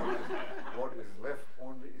 What is left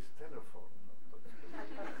only is telephone numbers.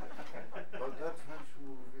 But that French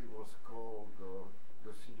movie was called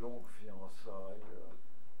The Si Longue Fiançailles.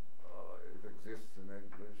 It exists in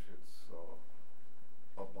English. It's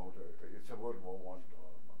about it's a World War I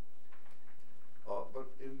drama. But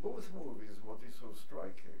in both movies, what is so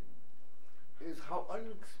striking is how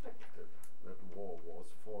unexpected that war was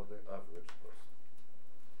for the average person.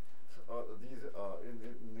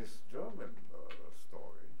 In this German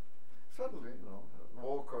story, suddenly,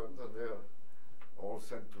 war comes and they're all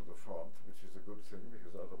sent to the front, which is a good thing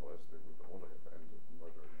because otherwise they would all have ended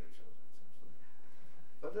murdering each other.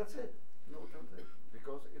 But that's it, no translation,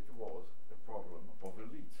 because it was a problem of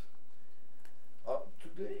elites.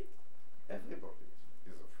 Today, everybody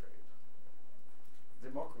is afraid.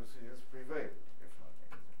 Democracy has prevailed, if not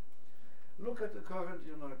anything. Look at the current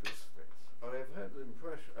United States. I have had the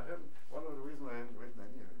impression, one of the reasons I haven't written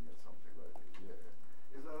anything in something like a year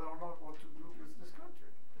is that I don't know what to do with this country.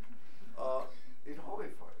 It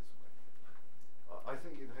horrifies me. I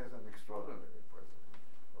think it has an extraordinary president,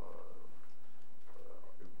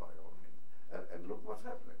 by all means. And look what's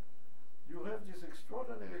happening. You have this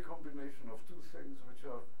extraordinary combination of two things which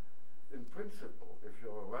are, in principle, if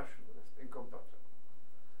you're a rationalist, incompatible.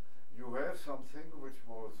 You have something which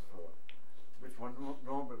was which one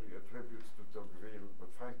normally attributes to Tocqueville,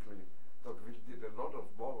 but frankly, Tocqueville did a lot of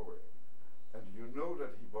borrowing. And you know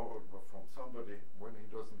that he borrowed from somebody when he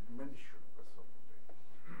doesn't mention somebody.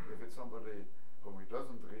 If it's somebody whom he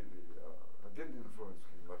doesn't really, didn't influence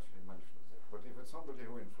him much, he mentions it. But if it's somebody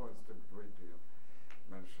who influenced him a great deal,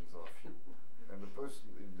 mentions are few. And the person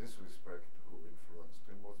in this respect who influenced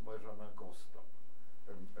him was Benjamin Constant,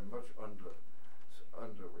 a much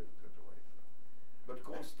underrated writer. But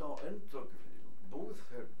Constant and Tocqueville both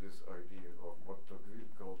had this idea of what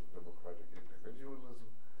Tocqueville called democratic individualism,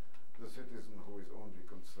 the citizen who is only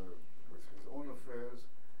concerned with his own affairs,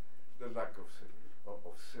 the lack of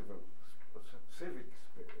civic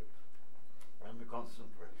spirit, and the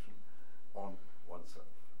concentration on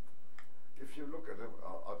oneself. If you look at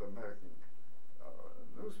American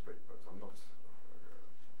newspapers, I'm not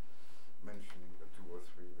mentioning the 2 or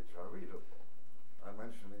 3 which are readable. I'm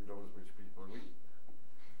mentioning those which people read.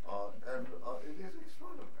 It is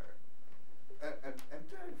extraordinary and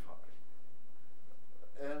terrifying.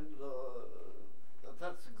 And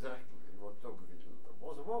that's exactly what Tocqueville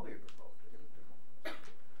was worried about.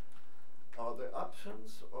 The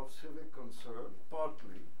absence of civic concern,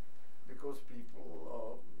 partly because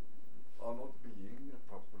people are not being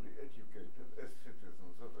properly educated as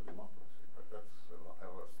citizens of a democracy. But that's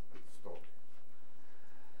another story.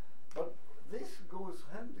 But this goes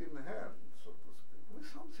hand in hand, so to speak, with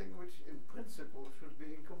something which in principle should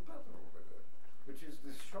be incompatible with it, which is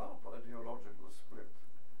this sharp ideological split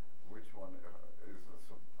which one is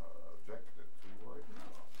objected to right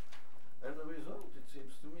now. And the result, it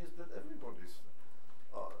seems to me, is that everybody's,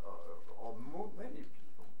 or many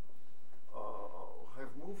people,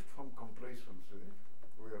 have moved from complacency.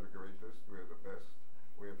 We are the greatest, we are the best,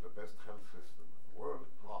 we have the best health system in the world,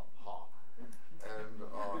 ha ha. And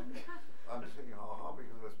I'm saying ha ha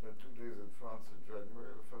because I spent 2 days in France in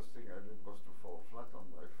January. The first thing I did was to fall flat on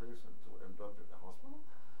my face and to end up in the hospital,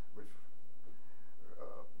 which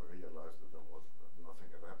realized that there was nothing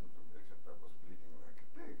had happened to me except I was bleeding like a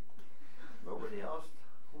pig. Nobody asked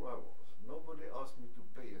who I was. Nobody asked me to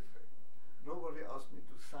pay a thing. Nobody asked me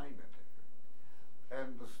to sign anything.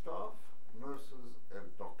 And the staff, nurses and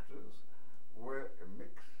doctors were a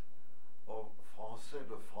mix of Français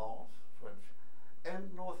de France, French,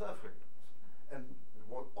 and North Africans. And it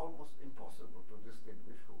was almost impossible to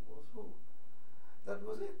distinguish who was who. That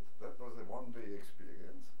was it. That was a one-day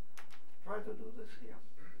experience. Try to do this here.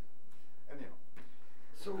 Anyhow,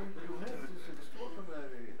 so you have this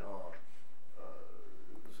extraordinary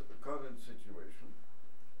current situation,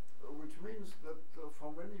 which means that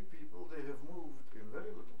for many people they have moved in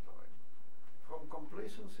very little time from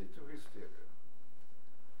complacency to hysteria.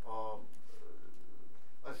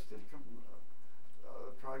 I still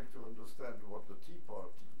trying to understand what the Tea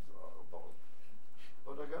Parties are about,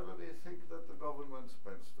 but I gather they think that the government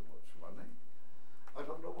spends too much money. I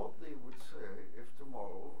don't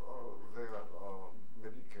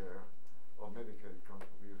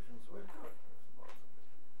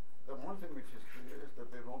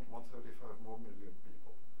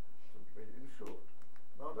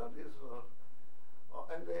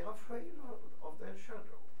afraid of their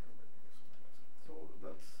shadow. So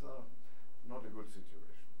that's not a good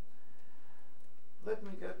situation. Let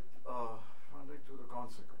me get finally to the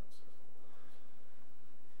consequences.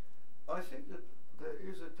 I think that there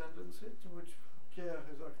is a tendency to which Pierre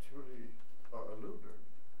has actually alluded,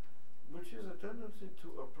 which is a tendency to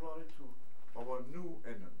apply to our new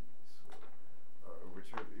enemies,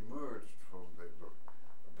 which have emerged from the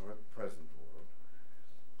present world.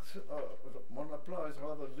 So, one applies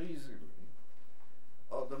rather lazily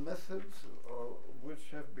the methods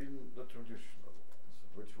which have been the traditional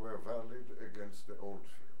ones, which were valid against the old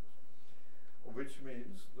fears, which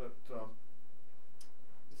means that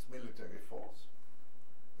it's military force,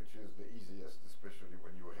 which is the easiest, especially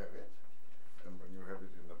when you have it, and when you have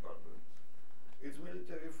it in abundance. It's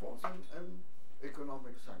military force and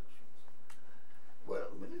economic sanctions.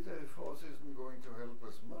 Well, military force isn't going to help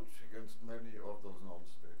us much against many of those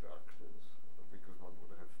non-state actors, because one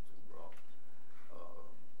would have to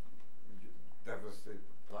devastate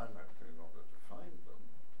the planet in order to find them.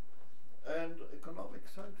 And economic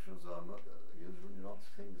sanctions are not, usually not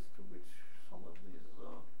things to which some of these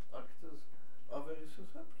actors are very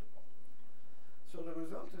susceptible. So the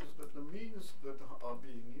result is that the means that are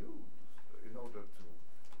being used in order to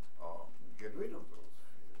get rid of those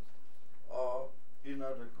fears are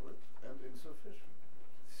inadequate and insufficient.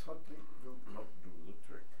 Simply do not do the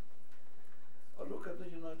trick. Look at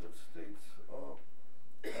the United States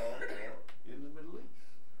in the Middle East.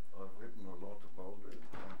 I've written a lot about it.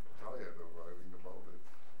 I'm tired of writing about it.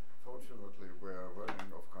 Fortunately, we are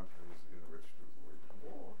running of countries in which to wage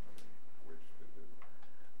war, which it is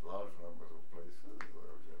large numbers of places,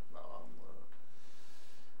 Vietnam,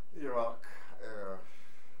 Iraq,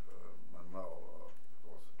 and now, of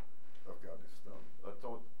course, Afghanistan. I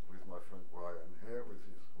taught with my friend Brian Hare,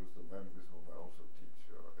 who's the man with whom I also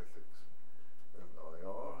teach ethics and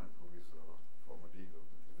IR, and who is former dean of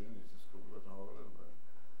the Divinity School at Harvard,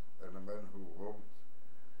 and a man who wrote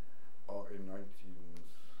in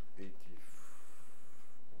 1982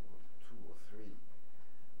 or 3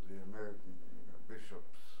 the American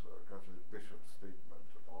Catholic bishop's statement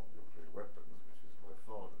on nuclear weapons, which is by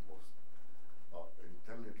far the most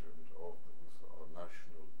intelligent of those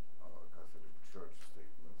national Catholic Church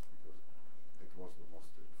statements, because it was the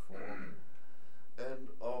most informed. And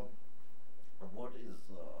what is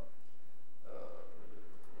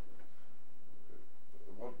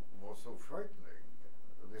what was so frightening,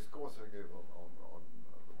 this course I gave on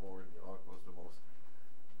the war in Iraq was the most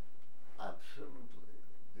absolutely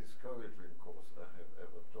discouraging course I have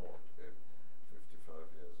ever taught in 55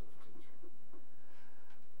 years of teaching.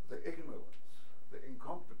 The ignorance, the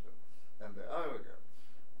incompetence, and the arrogance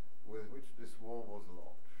with which this war was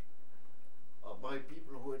launched by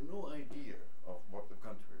people who had no idea of what the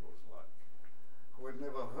country was like, who had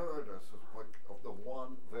never heard of the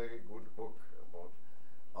one very good book about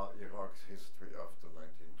Iraq's history after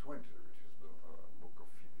 1920, which is the book of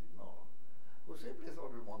Fidimar, who simply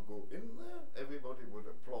thought we want to go in there, everybody would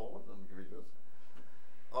applaud and greet us.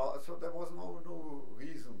 So there was no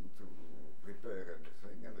reason to prepare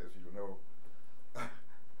anything, and as you know,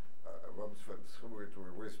 I once went through into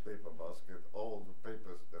a waste paper basket all the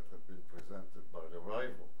papers that had been presented by the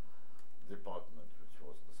rival department, which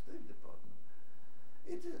was the State Department.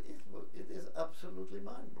 It is absolutely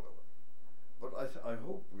mind-blowing. But I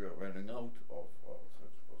hope we are running out of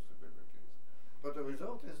such possibilities. But the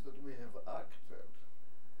result is that we have acted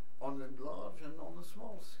on a large and on a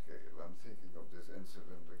small scale. I'm thinking of this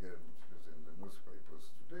incident again, which is in the newspapers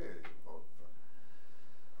today, about,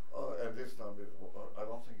 and this time I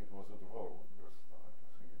don't think it was a drone this time.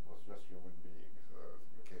 I think it was just human beings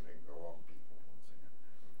killing the wrong people once again.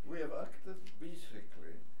 We have acted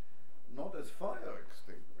basically not as fire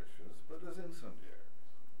extinguishers, but as incendiaries.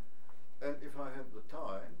 And if I had the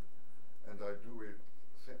time, and I do it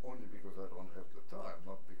only because I don't have the time,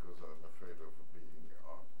 not because I'm afraid of being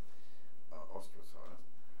ostracized,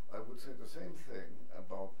 I would say the same thing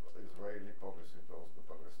about Israeli policy towards the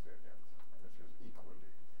Palestinians, which is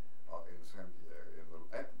equally incendiary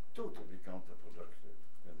and totally counterproductive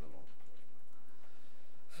in the long term.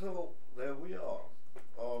 So there we are.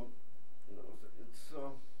 It's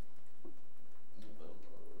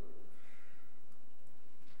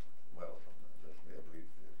well, let me abbreviate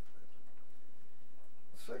a bit.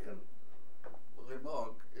 Second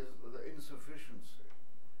remark is the insufficiency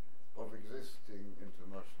of existing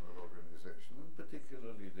international organization, and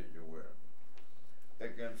particularly the UN,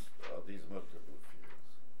 against these multiple fears.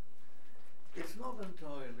 It's not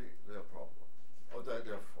entirely their problem, or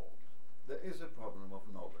their fault. There is a problem of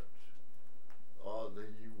knowledge. The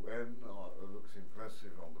UN looks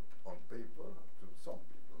impressive on paper to some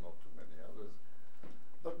people, not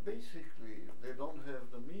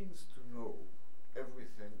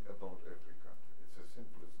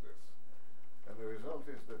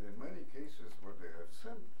that in many cases where they have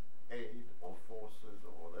sent aid or forces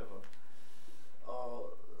or whatever,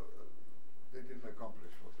 they didn't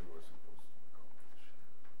accomplish what they were supposed to accomplish.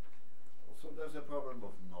 Also, there's a problem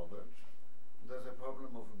of knowledge, there's a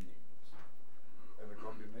problem of means. And a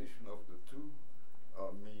combination of the two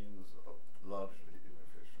means largely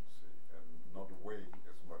inefficiency and not weighing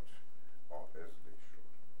as much as they should.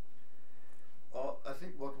 I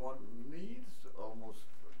think what one needs almost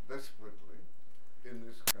desperately in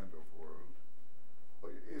this kind of world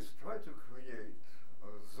is try to create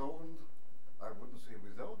a zone, I wouldn't say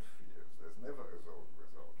without fears, there's never a zone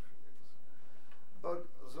without fears, but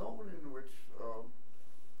a zone in which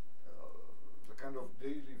the kind of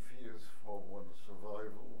daily fears for one's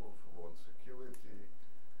survival or for one's security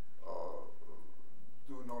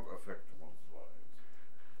do not affect one's lives.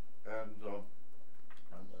 And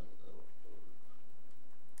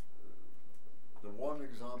the one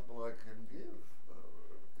example I can give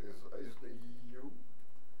is the EU,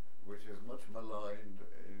 which is much maligned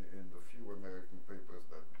in the few American papers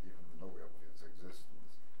that even know of its existence.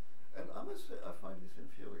 And I must say, I find this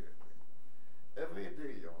infuriating. Every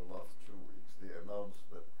day over the last 2 weeks, they announced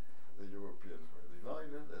that the Europeans were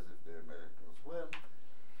divided, as if the Americans were,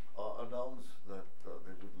 announced that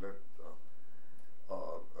they would let the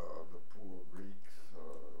poor Greeks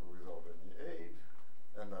without any aid,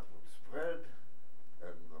 and that would spread,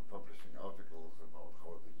 and publishing articles about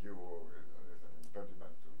how the euro is an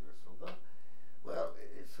impediment to this or that. Well,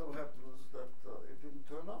 it so happens that it didn't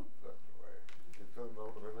turn out that way. It turned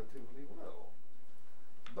out relatively well.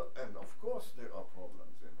 And of course there are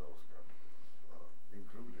problems in those countries,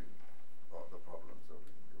 including the problems of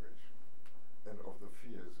immigration and of the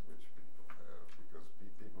fears which people have, because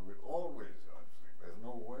people will always, I think, there's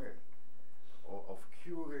no way of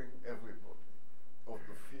curing everybody of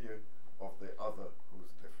the fear of the other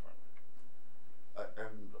who's different.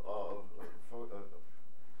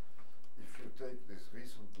 If you take this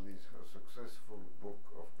recently successful book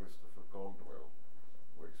of Christopher Caldwell,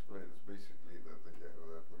 who explains basically that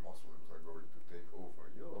the Muslims are going to take over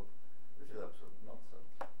Europe, which is absolute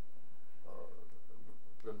nonsense.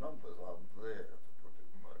 The numbers aren't there, to put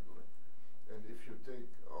it mildly. And if you take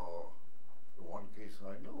the one case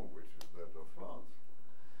I know, which is that of France,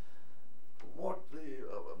 what the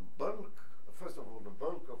bulk, first of all, the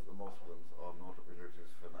bulk of the Muslims are not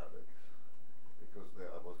religious fanatics, because they,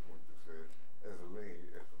 I was going to say, as a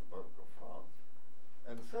lay, as the bulk of France.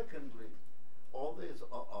 And secondly, all they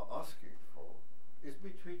are asking for is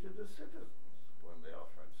be treated as citizens when they are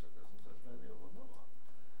French citizens, as many of them are.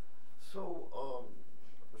 So,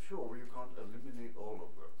 sure, you can't eliminate all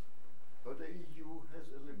of that, but the EU has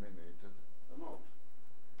eliminated a lot,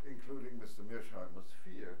 including Mr. Mearsheimer's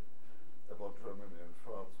fear about Germany and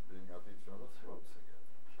France being at each other's throats again.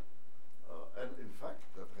 And in fact,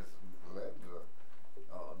 that has led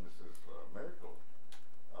Mrs. Merkel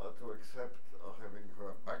to accept having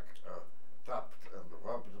her back tapped and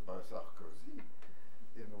rubbed by Sarkozy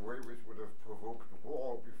in a way which would have provoked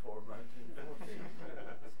war before 1914.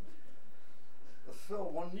 So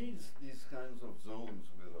one needs these kinds of zones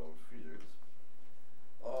without fears.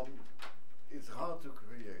 It's hard to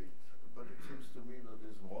create, but it seems to me that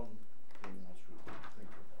is one thing one should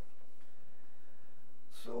think about.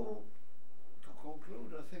 So, to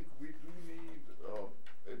conclude, I think we do need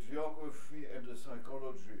a geography and a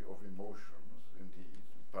psychology of emotions, indeed,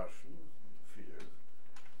 passions, fears,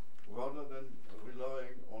 rather than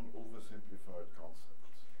relying on oversimplified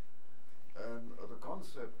concepts. And the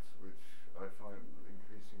concepts which I find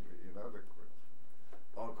increasingly inadequate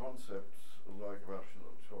are concepts like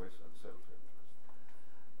rational choice and self-interest.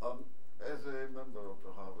 As a member of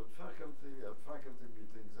the Harvard faculty, at faculty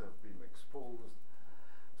meetings have been exposed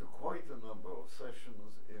to quite a number of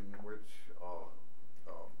sessions in which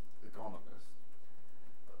economists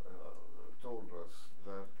told us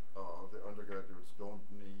that the undergraduates don't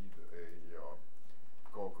need a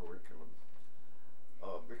core curriculum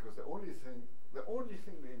because the only thing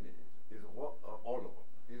they need is what all of them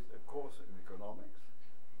is a course in economics.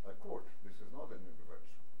 I quote, this is not an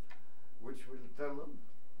invention, which will tell them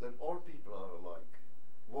that all people are alike,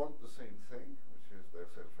 want the same thing, which is their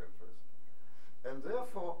self-interest, and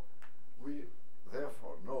therefore we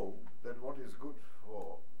know that what is good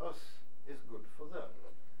for us is good for them.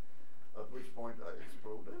 At which point I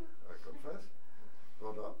exploded, I confess,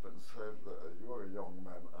 got up and said, you're a young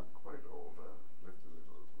man, I'm quite old, lived a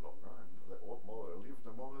little longer, and the more I live,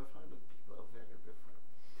 the more I find that people are very different,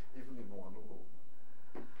 even in one room.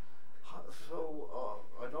 So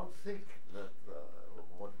I don't think that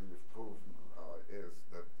what we've proven is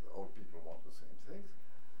that all people want the same things.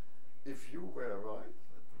 If you were right,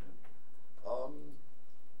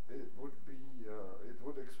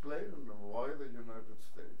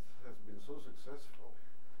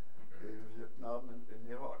 in Vietnam and in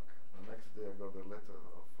Iraq. The next day I got a letter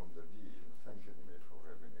from the dean thanking me for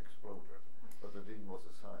having exploded. But the dean was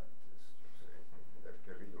a scientist, you see,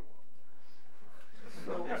 the real one.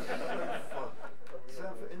 So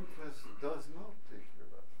self-interest does not take you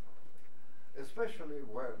that far. Especially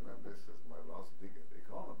when, and this is my last dig at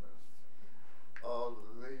economists,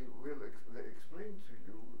 they explain to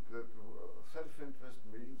you that self-interest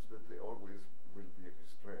means that they always will be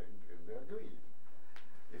restrained in their greed.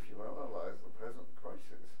 If you analyze the present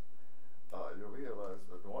crisis, you realize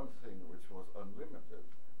that one thing which was unlimited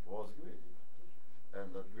was greed.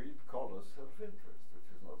 And that greed colors self-interest, which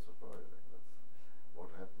is not surprising. That's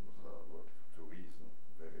what happens to reason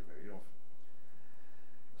very, very often.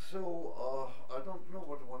 So I don't know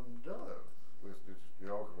what one does with this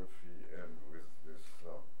geography and with this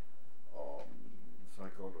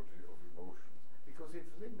psychology of emotions, because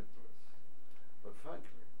it's limitless. But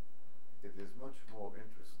frankly, it is much more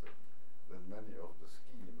interesting than many of the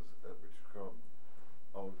schemes which come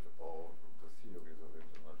out of the theories of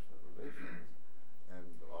international relations. And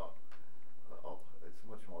it's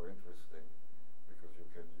much more interesting because you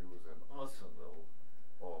can use an arsenal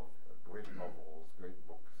of great novels, great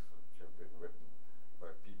books which have been written by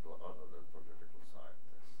people other than political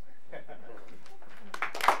scientists.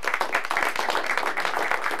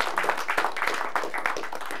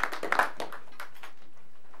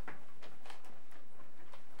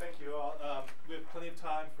 Thank you all. We have plenty of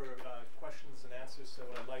time for questions and answers, so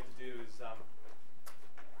what I'd like to do is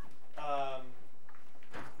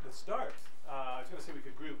let's start. I was going to say we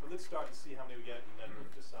could group, but let's start and see how many we get, and then we'll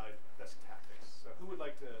decide best tactics. So who would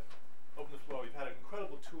like to open the floor? We've had an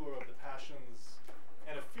incredible tour of the passions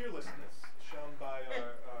and a fearlessness shown by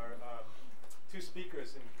our two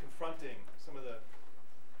speakers in confronting some of the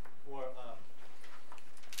more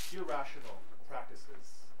irrational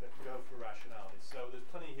practices that go for rationality. So there's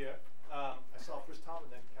plenty here. I saw first Tom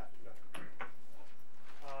and then Kathy.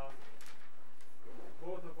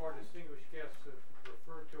 Both of our distinguished guests have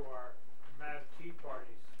referred to our mad tea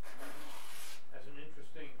parties as an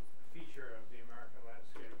interesting feature of the American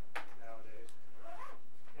landscape nowadays.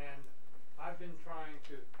 And I've been trying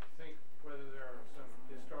to think whether there are some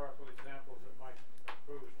historical examples that might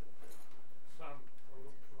provide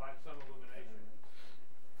some illumination.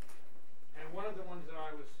 And one of the ones that I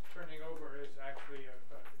was turning over is actually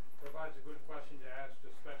provides a good question to ask to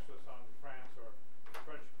specialists on France or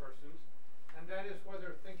French persons. And that is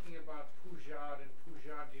whether thinking about Poujade and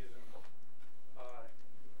Poujadism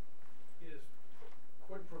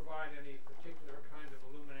could provide any particular kind of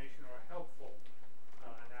illumination or helpful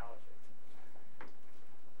analogy.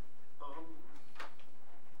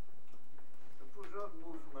 The Poujade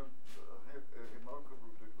movement had a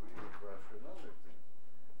remarkable degree of rationality.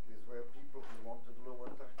 These were people who wanted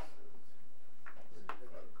lower taxes.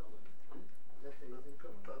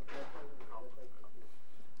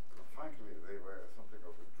 Frankly, they were something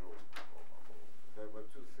of a joke. There were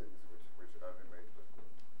two things which animated them.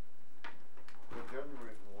 The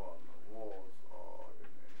genuine one was in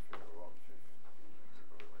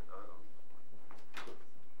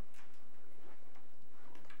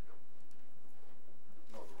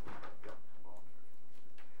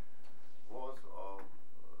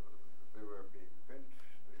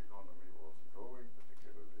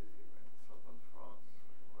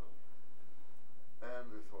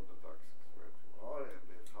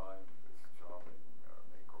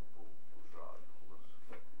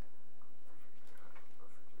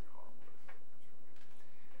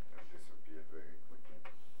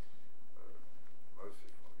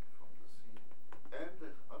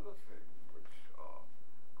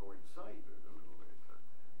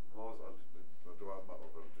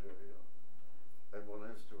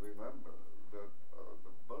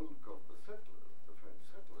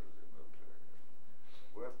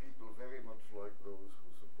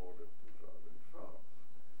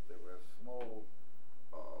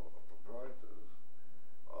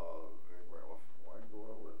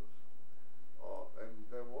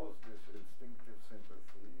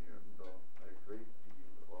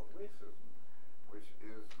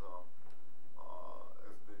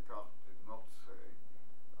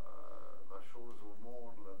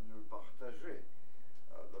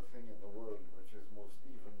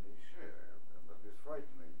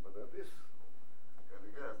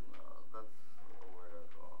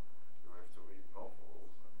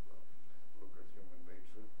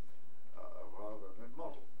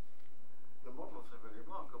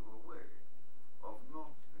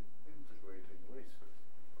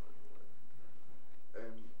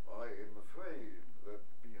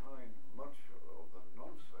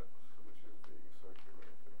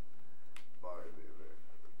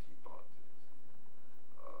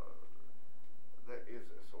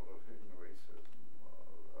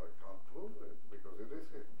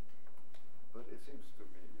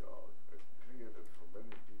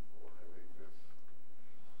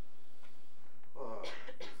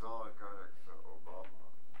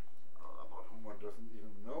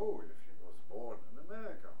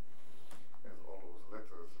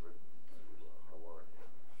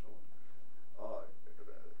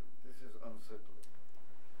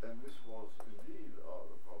was indeed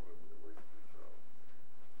the problem with the waste itself.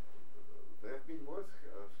 There have been worse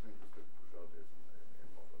thinkers